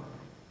God.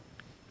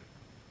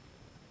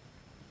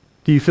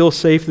 Do you feel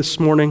safe this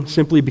morning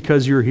simply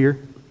because you're here?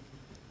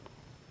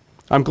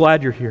 I'm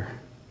glad you're here.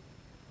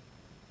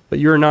 But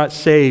you're not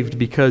saved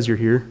because you're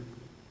here.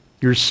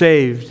 You're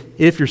saved,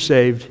 if you're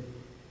saved,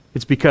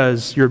 it's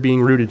because you're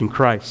being rooted in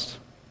Christ.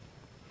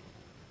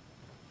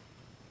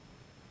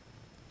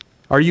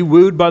 Are you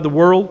wooed by the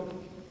world?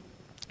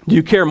 Do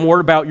you care more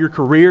about your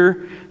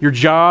career, your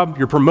job,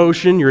 your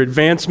promotion, your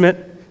advancement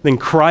than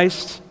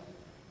Christ?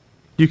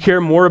 Do you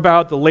care more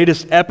about the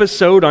latest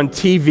episode on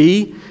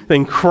TV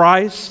than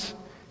Christ?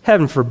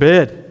 Heaven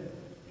forbid.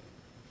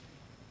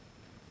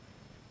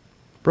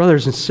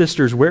 Brothers and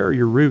sisters, where are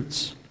your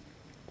roots?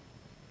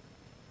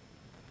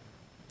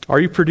 Are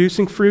you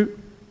producing fruit?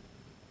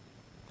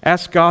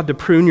 Ask God to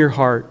prune your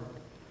heart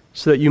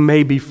so that you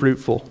may be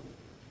fruitful.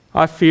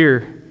 I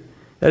fear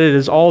that it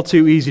is all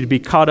too easy to be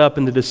caught up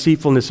in the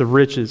deceitfulness of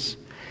riches.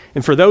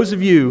 And for those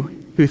of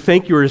you who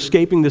think you are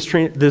escaping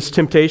this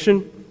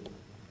temptation,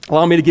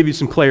 allow me to give you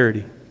some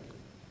clarity.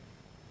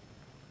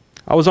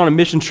 I was on a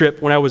mission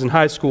trip when I was in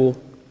high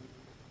school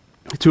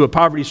to a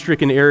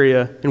poverty-stricken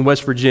area in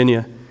West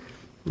Virginia.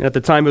 And at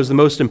the time, it was the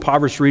most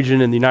impoverished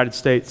region in the United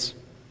States.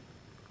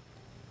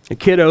 A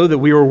kiddo that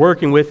we were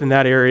working with in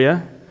that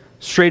area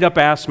straight up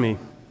asked me,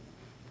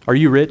 "Are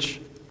you rich?"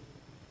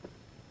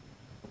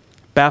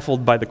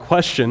 Baffled by the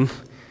question,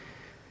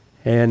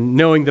 and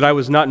knowing that I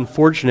was not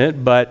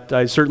unfortunate, but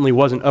I certainly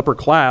wasn't upper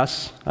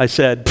class, I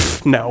said,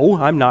 "No,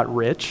 I'm not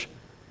rich."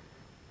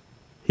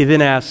 He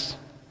then asked,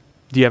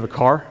 "Do you have a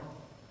car?"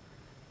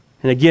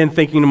 And again,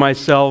 thinking to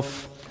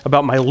myself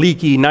about my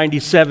leaky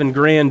 97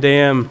 Grand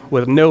Am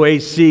with no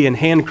AC and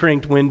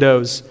hand-cranked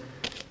windows,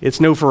 it's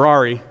no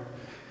Ferrari,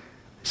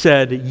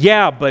 said,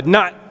 "Yeah, but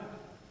not..."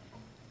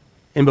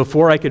 And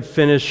before I could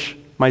finish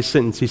my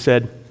sentence, he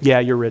said, "Yeah,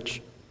 you're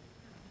rich."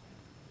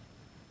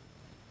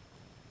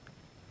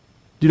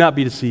 Do not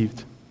be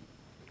deceived.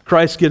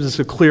 Christ gives us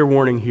a clear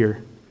warning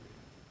here.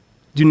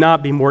 Do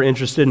not be more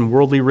interested in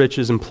worldly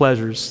riches and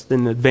pleasures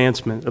than the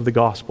advancement of the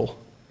gospel.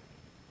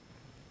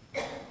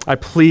 I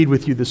plead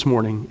with you this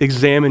morning,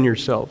 examine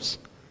yourselves.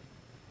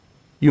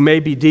 You may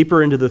be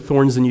deeper into the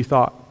thorns than you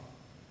thought.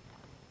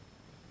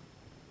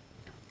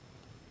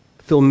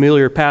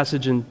 Familiar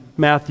passage in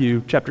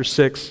Matthew chapter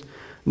 6.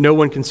 No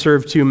one can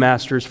serve two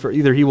masters, for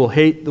either he will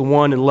hate the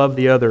one and love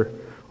the other,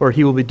 or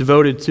he will be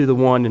devoted to the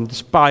one and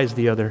despise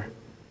the other.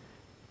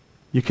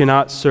 You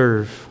cannot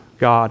serve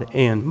God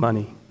and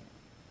money.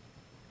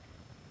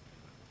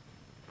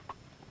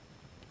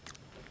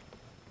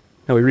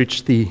 Now we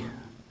reach the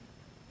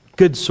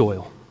good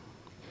soil.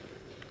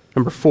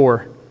 Number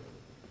 4,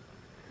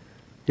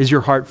 is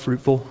your heart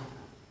fruitful?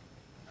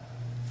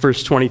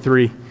 Verse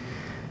 23.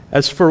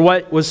 As for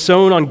what was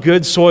sown on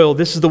good soil,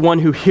 this is the one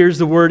who hears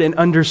the word and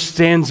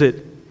understands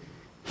it.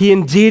 He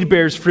indeed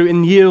bears fruit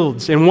and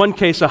yields, in one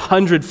case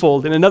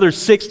 100-fold, in another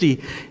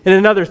 60, in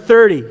another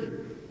 30.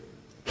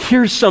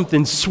 Here's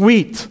something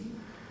sweet,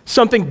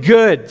 something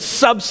good,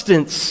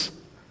 substance.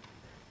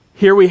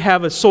 Here we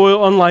have a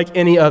soil unlike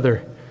any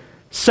other,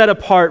 set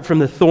apart from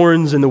the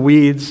thorns and the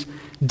weeds,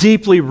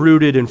 deeply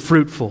rooted and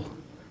fruitful.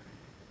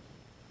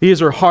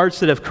 These are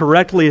hearts that have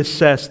correctly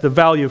assessed the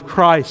value of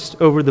Christ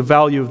over the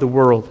value of the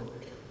world.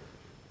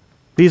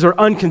 These are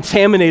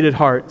uncontaminated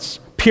hearts,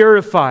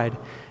 purified,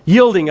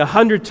 yielding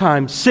 100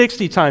 times,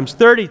 60 times,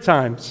 30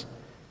 times.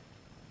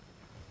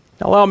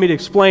 Now, allow me to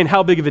explain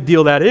how big of a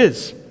deal that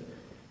is.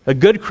 A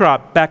good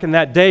crop back in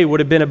that day would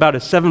have been about a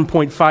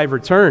 7.5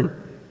 return.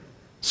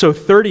 So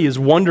 30 is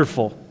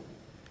wonderful.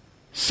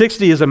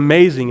 60 is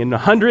amazing, and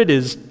 100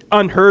 is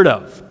unheard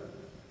of.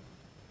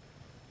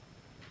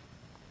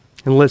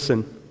 And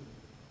listen,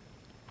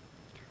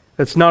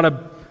 it's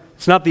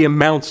not the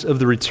amounts of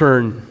the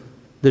return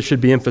that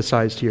should be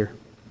emphasized here.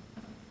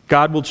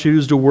 God will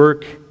choose to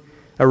work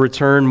a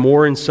return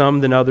more in some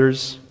than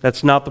others.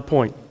 That's not the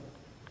point.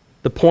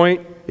 The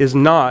point is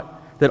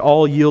not that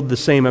all yield the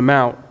same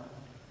amount,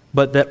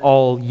 but that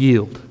all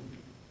yield.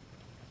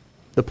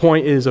 The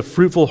point is a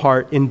fruitful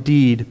heart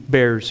indeed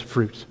bears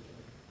fruit.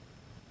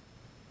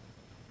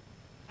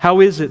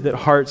 How is it that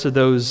hearts of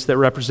those that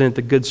represent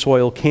the good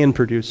soil can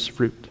produce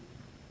fruit?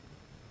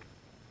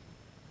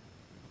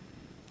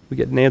 We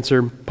get an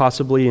answer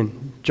possibly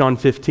in John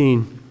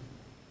 15.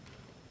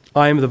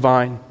 I am the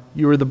vine,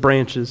 you are the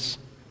branches.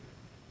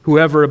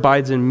 Whoever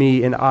abides in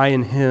me and I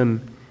in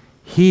him,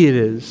 he it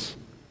is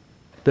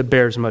that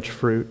bears much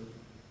fruit.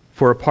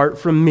 For apart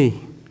from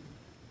me,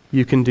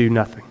 you can do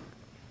nothing.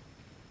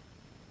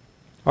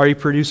 Are you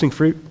producing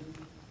fruit?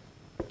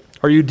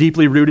 Are you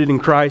deeply rooted in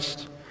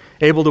Christ,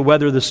 able to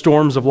weather the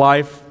storms of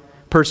life,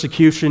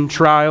 persecution,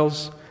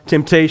 trials,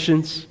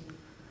 temptations?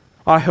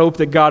 I hope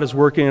that God is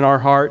working in our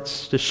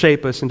hearts to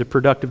shape us into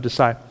productive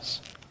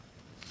disciples.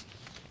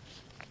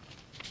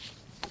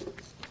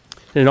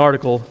 In an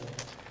article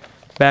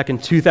back in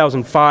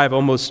 2005,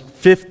 almost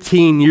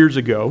 15 years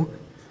ago,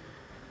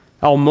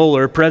 Al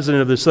Mohler,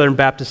 president of the Southern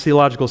Baptist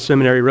Theological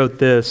Seminary, wrote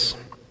this: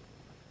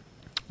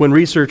 when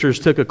researchers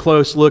took a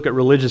close look at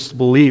religious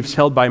beliefs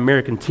held by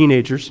American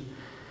teenagers,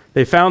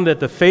 they found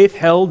that the faith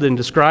held and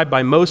described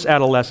by most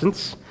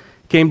adolescents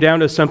came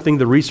down to something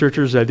the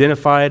researchers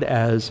identified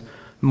as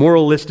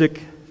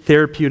moralistic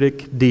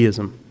therapeutic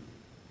deism.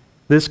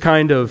 This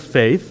kind of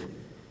faith,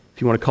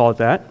 if you want to call it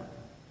that,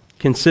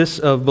 consists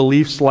of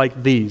beliefs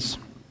like these.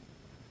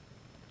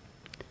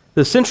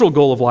 The central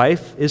goal of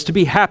life is to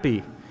be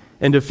happy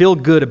and to feel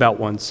good about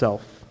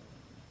oneself.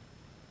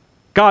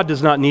 God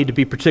does not need to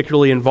be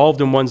particularly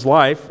involved in one's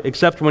life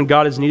except when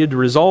God is needed to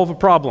resolve a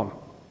problem.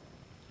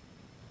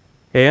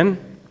 And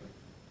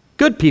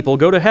good people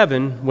go to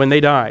heaven when they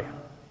die.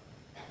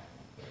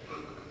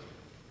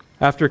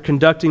 After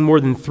conducting more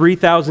than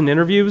 3,000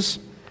 interviews,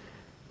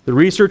 the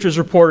researchers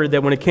reported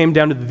that when it came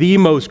down to the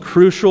most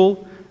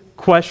crucial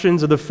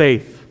questions of the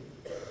faith,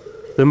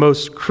 the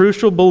most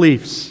crucial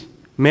beliefs,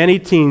 many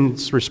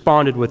teens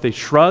responded with a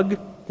shrug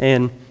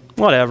and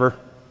whatever.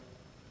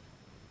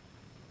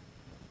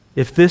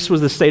 If this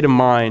was the state of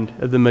mind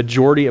of the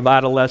majority of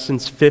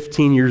adolescents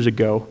 15 years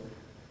ago,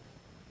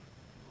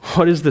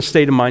 what is the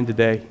state of mind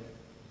today?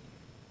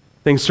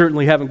 Things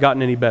certainly haven't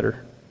gotten any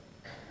better.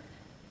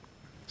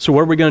 So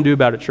what are we going to do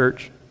about it,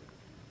 church?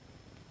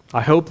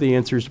 I hope the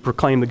answer is to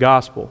proclaim the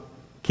gospel.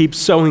 Keep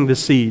sowing the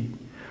seed.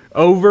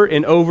 Over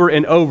and over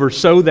and over,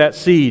 sow that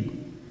seed.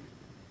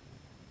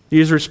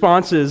 These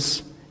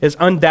responses is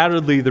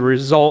undoubtedly the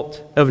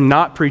result of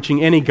not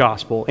preaching any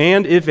gospel,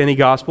 and if any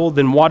gospel,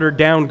 then watered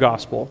down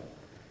gospel.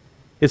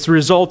 It's the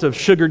result of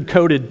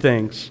sugar-coated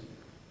things.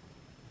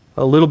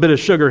 A little bit of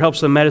sugar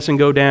helps the medicine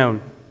go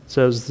down,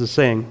 says the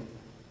saying.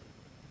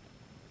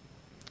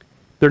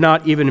 They're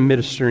not even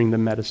administering the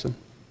medicine.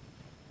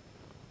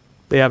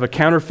 They have a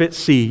counterfeit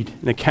seed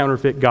and a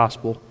counterfeit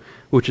gospel,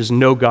 which is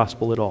no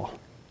gospel at all.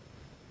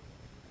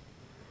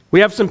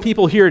 We have some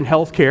people here in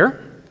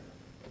healthcare,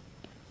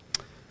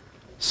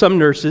 some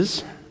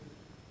nurses.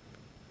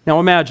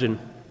 Now imagine,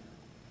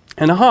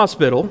 in a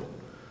hospital,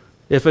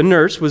 if a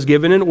nurse was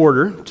given an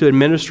order to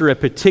administer a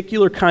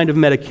particular kind of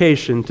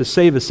medication to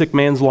save a sick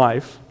man's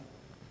life,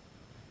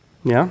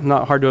 yeah,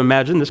 not hard to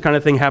imagine, this kind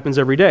of thing happens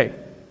every day.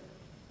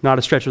 Not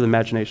a stretch of the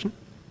imagination.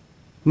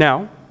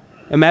 Now,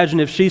 imagine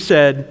if she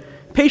said,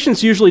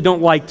 patients usually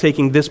don't like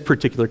taking this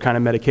particular kind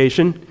of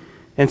medication.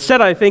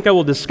 Instead, I think I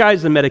will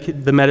disguise the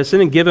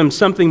medicine and give him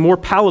something more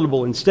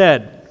palatable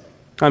instead.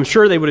 I'm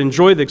sure they would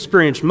enjoy the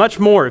experience much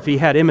more if he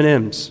had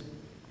M&Ms.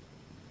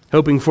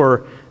 Hoping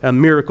for a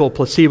miracle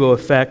placebo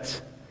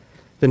effect,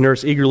 the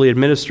nurse eagerly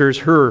administers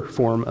her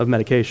form of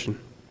medication.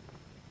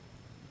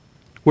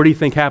 What do you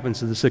think happens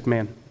to the sick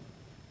man?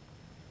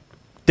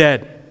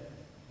 Dead.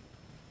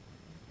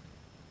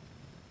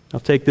 Now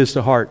take this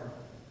to heart.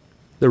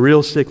 The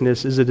real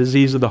sickness is a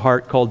disease of the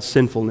heart called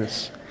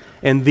sinfulness.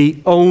 And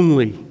the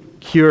only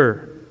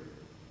cure,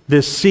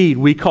 this seed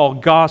we call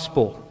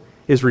gospel,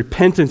 is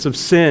repentance of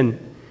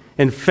sin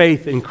and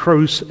faith in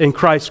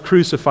Christ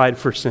crucified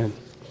for sin.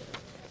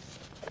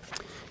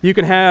 You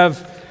can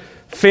have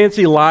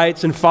fancy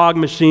lights and fog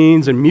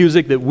machines and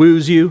music that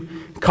woos you,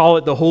 call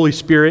it the Holy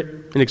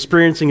Spirit and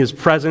experiencing His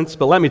presence,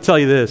 but let me tell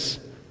you this.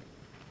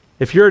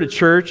 If you're at a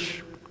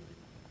church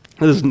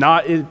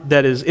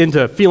that is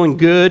into feeling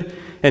good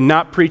and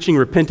not preaching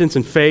repentance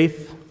and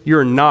faith,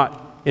 you're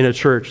not in a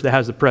church that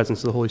has the presence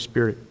of the Holy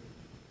Spirit.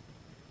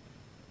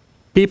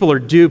 People are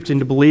duped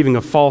into believing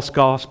a false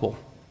gospel.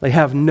 They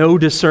have no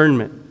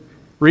discernment.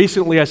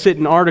 Recently, I sent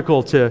an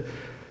article to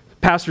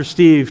Pastor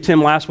Steve, Tim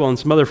Laswell, and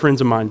some other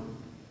friends of mine.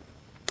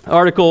 The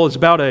article is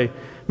about a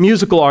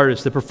musical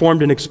artist that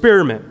performed an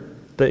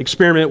experiment. The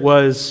experiment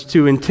was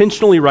to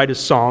intentionally write a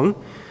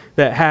song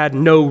that had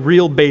no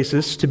real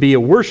basis to be a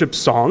worship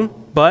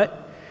song,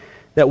 but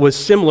that was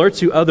similar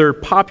to other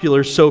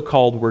popular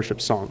so-called worship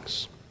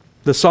songs.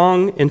 The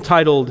song,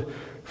 entitled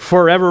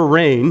Forever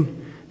Rain,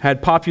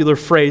 had popular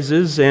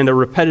phrases and a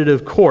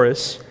repetitive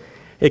chorus.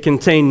 It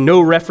contained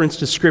no reference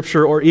to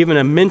Scripture or even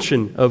a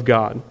mention of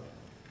God,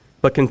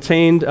 but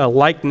contained a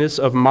likeness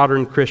of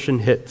modern Christian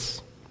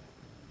hits.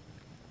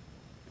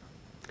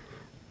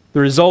 The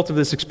result of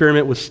this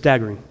experiment was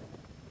staggering.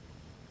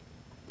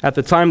 At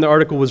the time the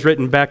article was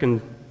written back in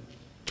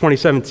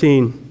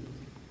 2017,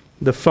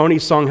 the phony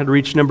song had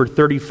reached number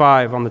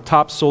 35 on the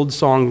top sold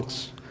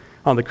songs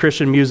on the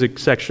Christian music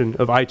section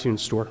of iTunes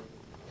Store,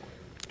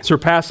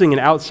 surpassing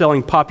and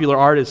outselling popular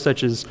artists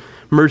such as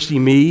Mercy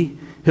Me,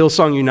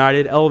 Hillsong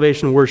United,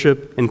 Elevation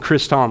Worship, and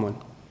Chris Tomlin.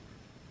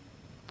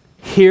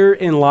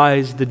 Herein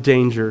lies the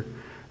danger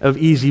of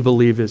easy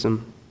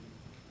believism.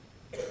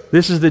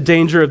 This is the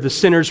danger of the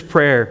sinner's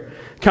prayer,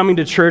 coming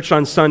to church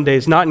on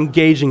Sundays, not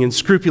engaging in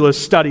scrupulous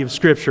study of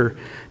Scripture,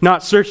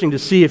 not searching to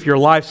see if your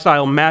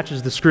lifestyle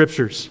matches the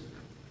Scriptures.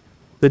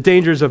 The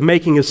dangers of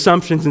making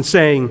assumptions and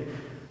saying,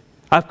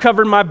 I've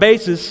covered my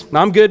bases,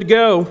 I'm good to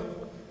go.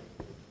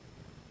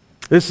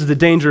 This is the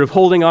danger of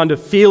holding on to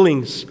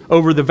feelings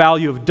over the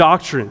value of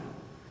doctrine,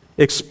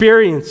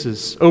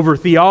 experiences over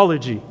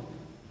theology.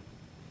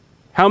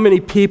 How many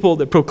people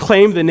that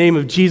proclaim the name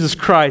of Jesus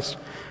Christ,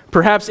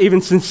 perhaps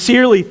even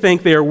sincerely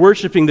think they are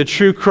worshiping the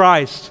true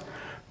Christ,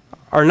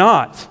 are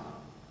not?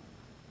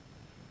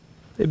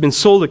 They've been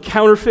sold a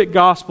counterfeit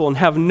gospel and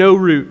have no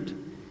root,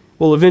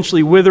 will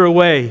eventually wither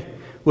away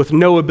with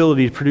no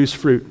ability to produce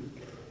fruit.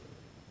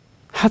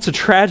 That's a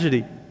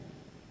tragedy.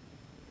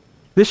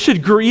 This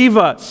should grieve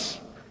us.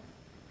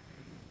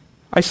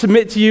 I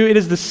submit to you, it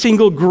is the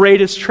single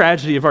greatest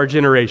tragedy of our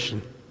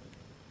generation.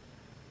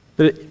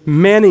 That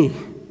many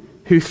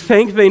who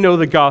think they know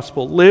the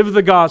gospel, live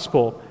the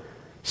gospel,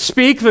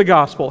 speak the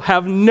gospel,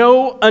 have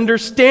no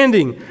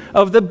understanding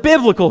of the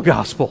biblical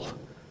gospel.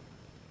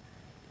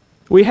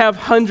 We have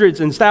hundreds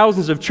and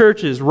thousands of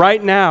churches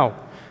right now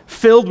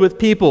filled with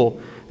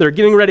people that are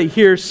getting ready to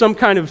hear some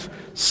kind of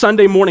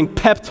Sunday morning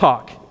pep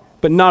talk,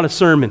 but not a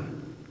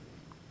sermon.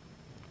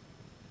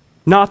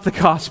 Not the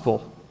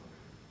gospel.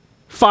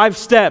 5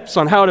 steps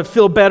on how to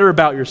feel better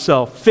about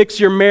yourself, fix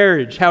your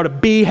marriage, how to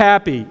be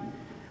happy,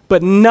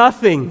 but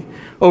nothing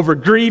over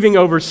grieving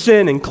over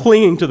sin and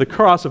clinging to the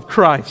cross of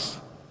Christ.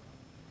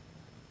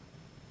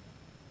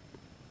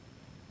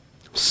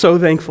 So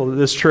thankful that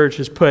this church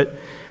has put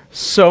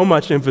so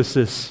much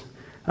emphasis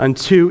on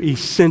two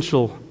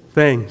essential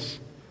things.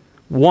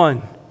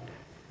 One,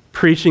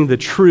 preaching the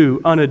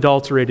true,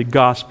 unadulterated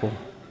gospel.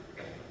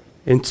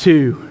 And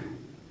two,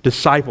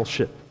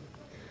 discipleship.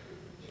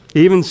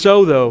 Even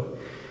so, though,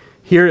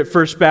 here at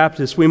First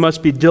Baptist, we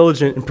must be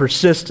diligent and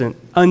persistent,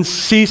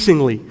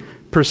 unceasingly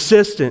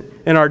persistent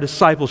in our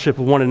discipleship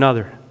of one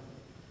another.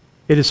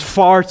 It is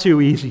far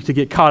too easy to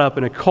get caught up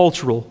in a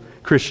cultural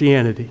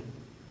Christianity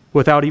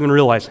without even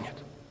realizing it.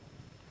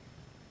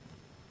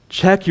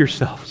 Check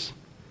yourselves.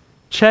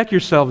 Check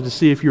yourselves to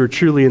see if you are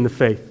truly in the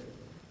faith.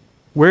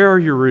 Where are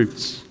your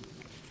roots?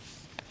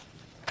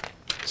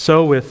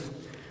 So with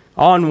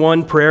On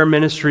One prayer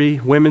ministry,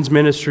 women's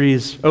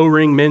ministries,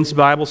 O-Ring men's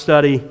Bible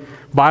study,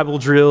 Bible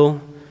drill,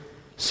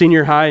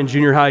 senior high and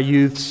junior high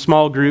youth,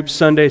 small groups,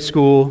 Sunday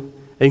school,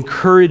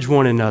 encourage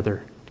one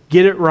another.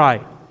 Get it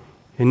right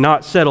and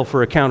not settle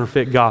for a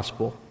counterfeit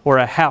gospel or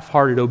a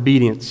half-hearted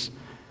obedience.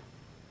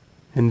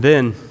 And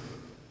then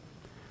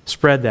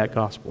spread that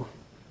gospel.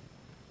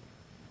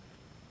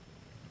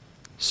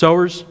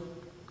 Sowers,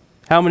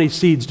 how many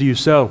seeds do you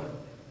sow?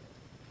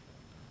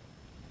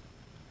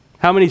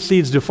 How many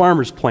seeds do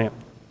farmers plant?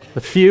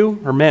 A few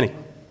or many?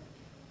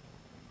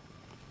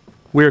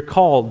 We are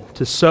called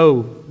to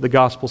sow the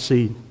gospel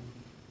seed.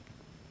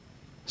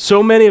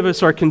 So many of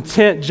us are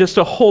content just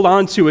to hold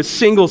on to a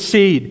single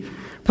seed,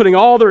 putting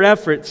all their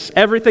efforts,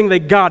 everything they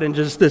got in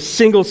just this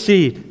single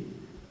seed.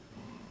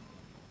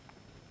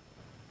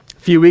 A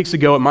few weeks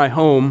ago at my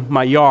home,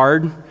 my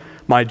yard,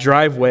 my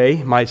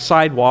driveway, my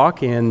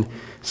sidewalk, and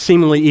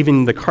seemingly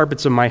even the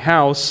carpets of my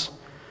house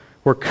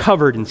were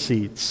covered in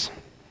seeds.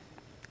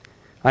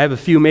 I have a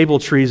few maple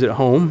trees at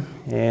home,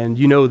 and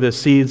you know the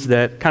seeds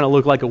that kind of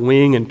look like a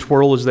wing and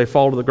twirl as they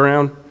fall to the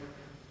ground.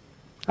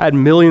 I had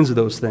millions of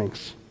those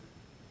things.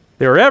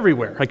 They were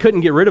everywhere. I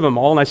couldn't get rid of them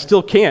all, and I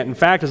still can't. In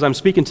fact, as I'm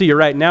speaking to you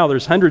right now,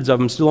 there's hundreds of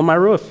them still on my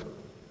roof.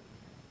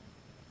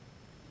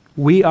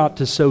 We ought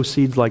to sow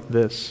seeds like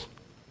this.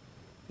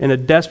 In a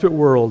desperate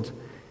world,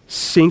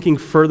 sinking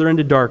further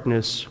into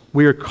darkness,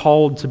 we are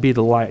called to be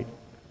the light.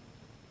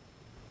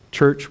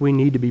 Church, we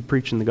need to be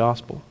preaching the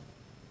gospel.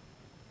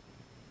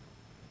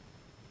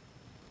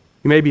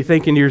 You may be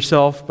thinking to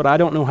yourself, but I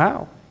don't know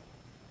how.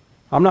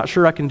 I'm not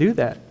sure I can do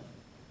that.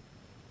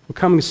 Well,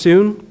 coming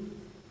soon,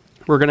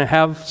 we're going to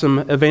have some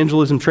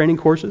evangelism training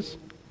courses.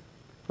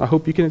 I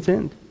hope you can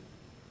attend.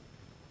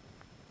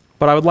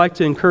 But I would like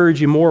to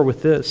encourage you more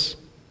with this.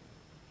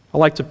 I'd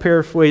like to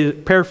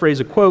paraphrase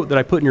a quote that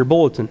I put in your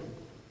bulletin.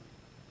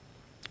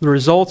 The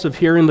results of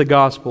hearing the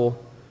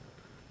gospel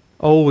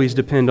always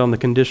depend on the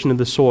condition of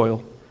the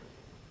soil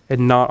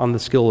and not on the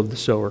skill of the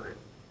sower.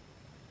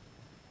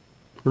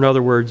 In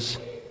other words,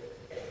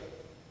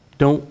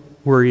 don't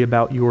worry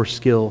about your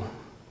skill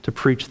to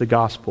preach the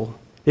gospel.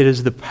 It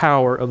is the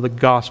power of the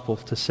gospel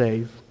to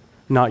save,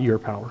 not your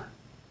power.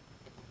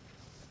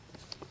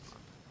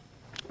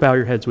 Bow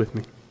your heads with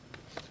me.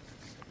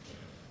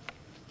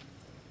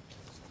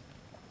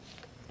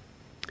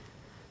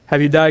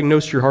 Have you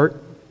diagnosed your heart?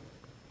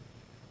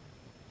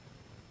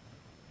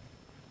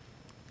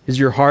 Is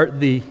your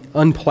heart the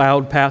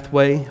unplowed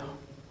pathway,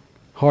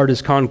 hard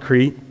as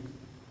concrete?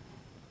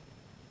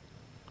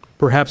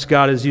 Perhaps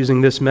God is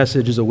using this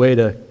message as a way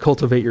to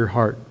cultivate your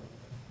heart.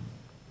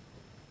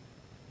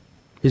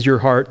 Is your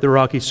heart the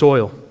rocky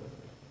soil?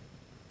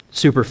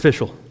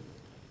 Superficial?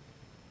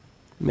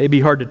 It may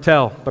be hard to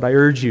tell, but I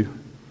urge you,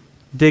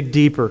 dig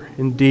deeper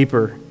and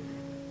deeper.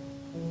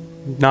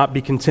 Not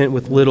be content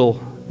with little,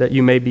 that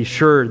you may be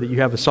sure that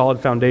you have a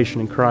solid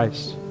foundation in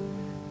Christ.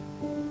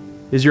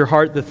 Is your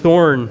heart the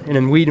thorn and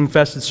in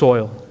weed-infested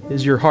soil?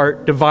 Is your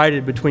heart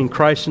divided between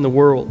Christ and the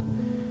world?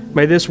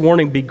 May this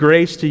warning be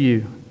grace to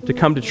you to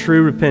come to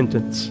true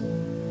repentance.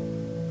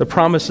 The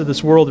promises of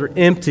this world are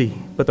empty,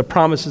 but the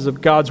promises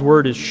of God's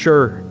word is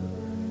sure.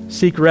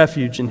 Seek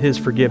refuge in His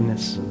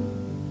forgiveness.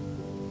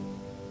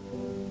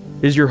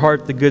 Is your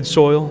heart the good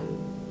soil?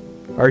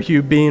 Are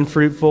you being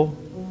fruitful?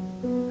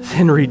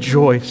 Then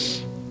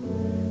rejoice.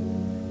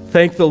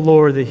 Thank the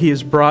Lord that He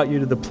has brought you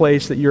to the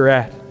place that you're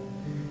at.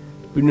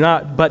 Do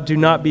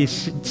not be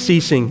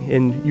ceasing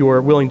in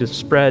your willing to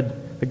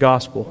spread the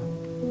gospel.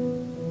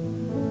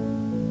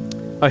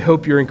 I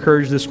hope you're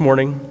encouraged this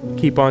morning.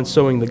 Keep on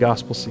sowing the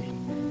gospel seed.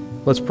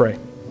 Let's pray.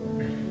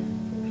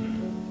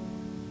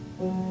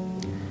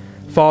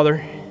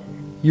 Father,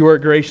 you are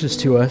gracious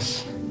to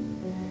us.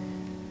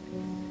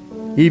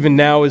 Even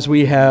now as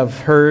we have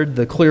heard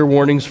the clear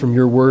warnings from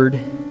your word,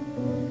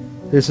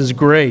 this is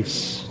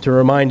grace to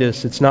remind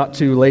us it's not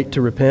too late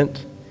to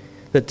repent,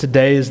 that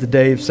today is the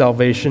day of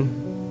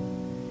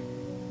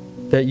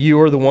salvation, that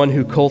you are the one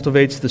who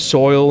cultivates the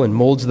soil and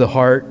molds the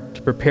heart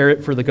to prepare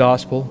it for the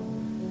gospel.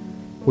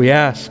 We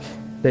ask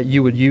that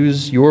you would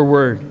use your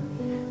word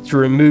to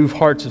remove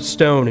hearts of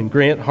stone and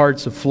grant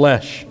hearts of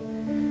flesh,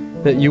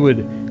 that you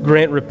would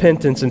grant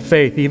repentance and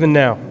faith even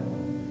now.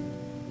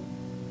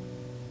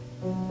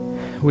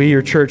 We,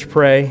 your church,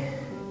 pray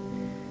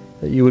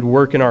that you would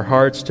work in our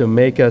hearts to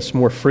make us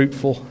more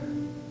fruitful,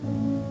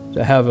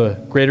 to have a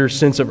greater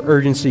sense of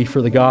urgency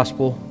for the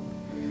gospel.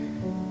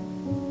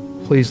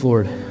 Please,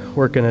 Lord,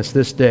 work in us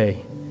this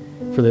day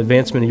for the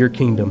advancement of your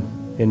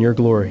kingdom and your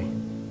glory.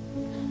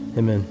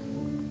 Amen.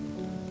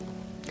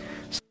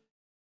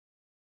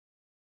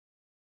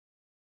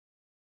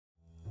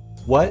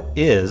 What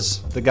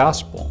is the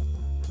gospel?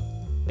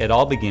 It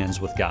all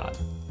begins with God.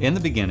 In the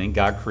beginning,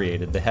 God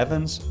created the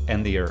heavens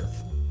and the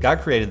earth.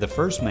 God created the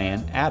first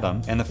man,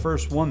 Adam, and the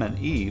first woman,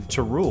 Eve,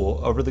 to rule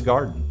over the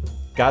garden.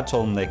 God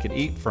told them they could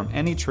eat from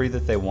any tree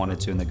that they wanted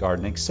to in the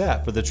garden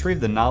except for the tree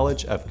of the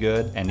knowledge of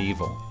good and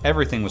evil.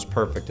 Everything was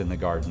perfect in the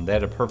garden. They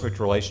had a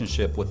perfect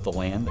relationship with the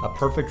land, a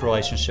perfect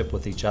relationship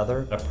with each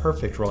other, a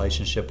perfect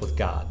relationship with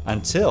God,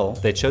 until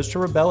they chose to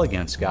rebel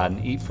against God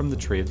and eat from the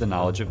tree of the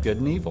knowledge of good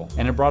and evil,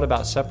 and it brought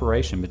about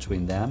separation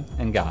between them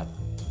and God.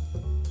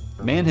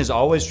 Man has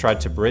always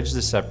tried to bridge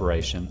the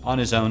separation on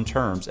his own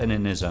terms and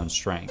in his own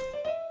strength.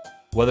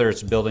 Whether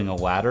it's building a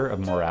ladder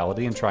of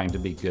morality and trying to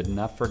be good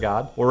enough for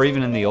God, or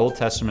even in the Old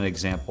Testament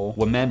example,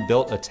 when men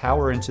built a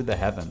tower into the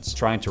heavens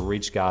trying to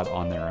reach God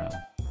on their own.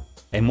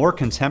 A more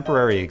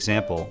contemporary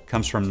example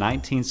comes from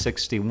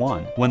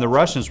 1961, when the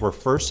Russians were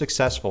first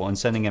successful in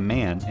sending a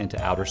man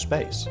into outer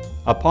space.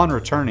 Upon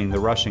returning, the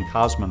Russian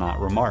cosmonaut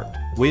remarked,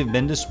 "We have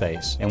been to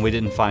space, and we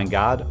didn't find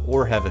God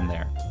or heaven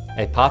there."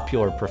 A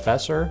popular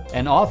professor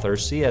and author,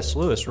 C.S.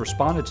 Lewis,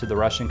 responded to the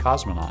Russian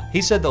cosmonaut. He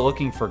said that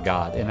looking for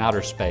God in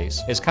outer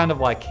space is kind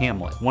of like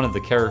Hamlet, one of the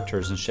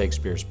characters in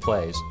Shakespeare's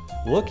plays,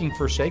 looking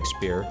for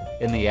Shakespeare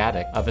in the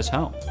attic of his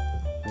home.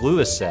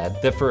 Lewis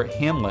said that for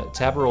Hamlet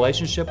to have a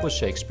relationship with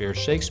Shakespeare,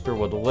 Shakespeare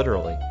would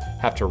literally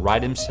have to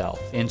write himself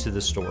into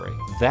the story.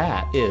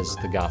 That is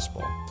the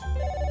gospel.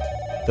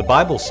 The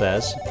Bible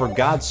says, "For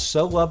God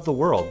so loved the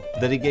world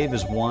that he gave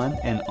his one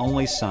and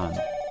only Son,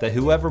 that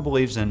whoever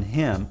believes in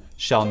him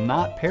shall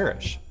not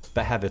perish,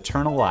 but have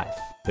eternal life."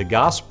 The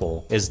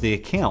gospel is the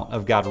account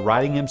of God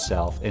writing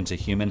himself into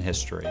human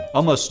history.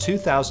 Almost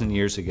 2,000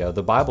 years ago,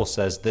 the Bible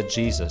says that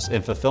Jesus,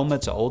 in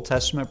fulfillment to Old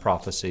Testament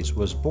prophecies,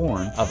 was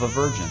born of a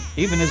virgin.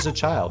 Even as a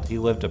child, he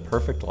lived a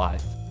perfect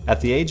life. At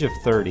the age of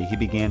 30, he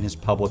began his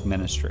public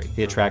ministry.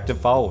 He attracted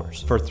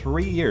followers. For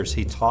 3 years,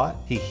 he taught,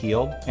 he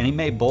healed, and he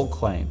made bold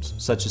claims,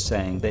 such as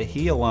saying that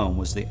he alone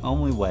was the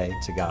only way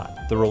to God.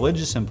 The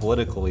religious and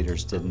political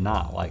leaders did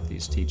not like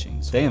these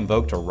teachings. They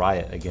invoked a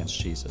riot against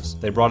Jesus.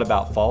 They brought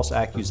about false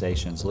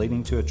accusations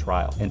leading to a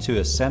trial and to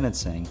a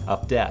sentencing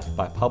of death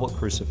by public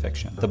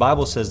crucifixion. The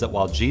Bible says that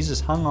while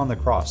Jesus hung on the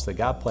cross, that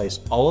God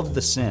placed all of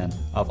the sin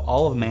of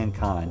all of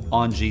mankind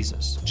on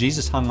Jesus.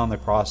 Jesus hung on the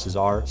cross as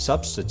our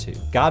substitute.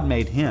 God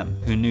made him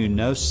who knew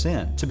no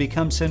sin to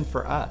become sin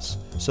for us,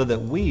 so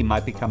that we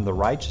might become the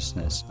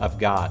righteousness of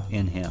God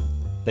in him.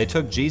 They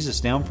took Jesus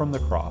down from the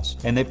cross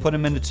and they put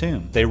him in a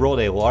tomb. They rolled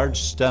a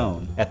large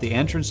stone at the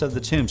entrance of the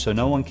tomb so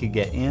no one could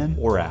get in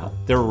or out.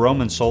 There were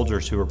Roman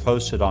soldiers who were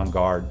posted on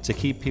guard to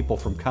keep people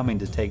from coming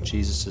to take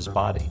Jesus'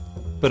 body.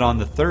 But on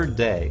the third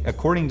day,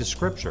 according to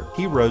Scripture,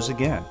 he rose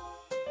again.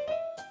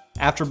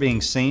 After being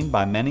seen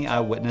by many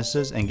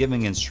eyewitnesses and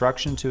giving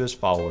instruction to his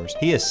followers,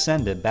 he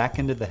ascended back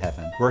into the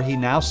heaven, where he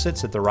now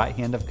sits at the right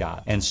hand of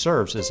God and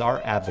serves as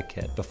our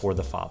advocate before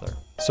the Father.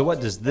 So what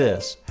does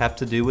this have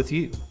to do with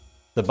you?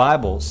 The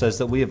Bible says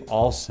that we have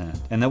all sinned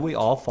and that we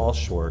all fall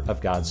short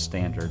of God's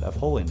standard of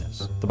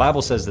holiness. The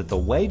Bible says that the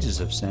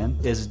wages of sin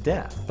is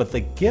death, but the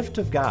gift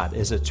of God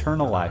is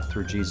eternal life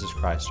through Jesus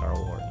Christ our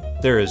Lord.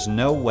 There is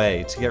no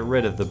way to get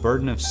rid of the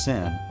burden of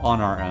sin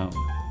on our own.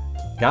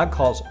 God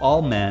calls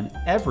all men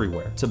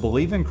everywhere to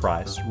believe in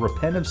Christ,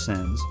 repent of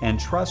sins, and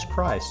trust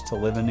Christ to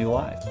live a new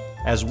life.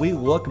 As we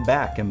look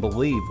back and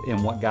believe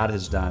in what God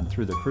has done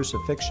through the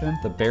crucifixion,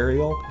 the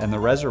burial, and the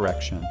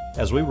resurrection,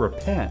 as we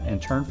repent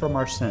and turn from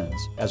our sins,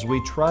 as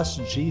we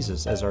trust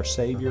Jesus as our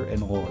Savior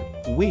and Lord,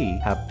 we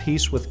have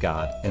peace with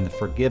God and the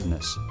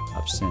forgiveness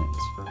of sins.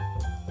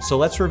 So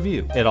let's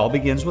review. It all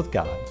begins with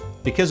God.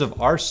 Because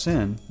of our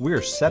sin, we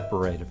are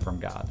separated from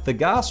God. The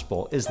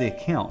gospel is the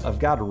account of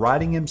God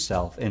writing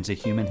himself into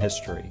human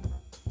history.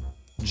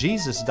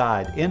 Jesus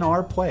died in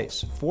our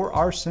place for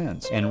our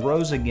sins and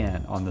rose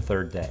again on the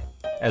third day.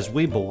 As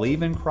we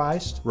believe in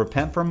Christ,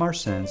 repent from our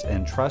sins,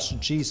 and trust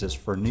Jesus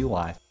for new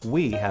life,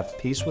 we have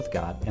peace with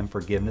God and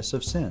forgiveness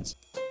of sins.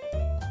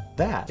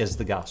 That is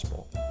the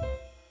gospel.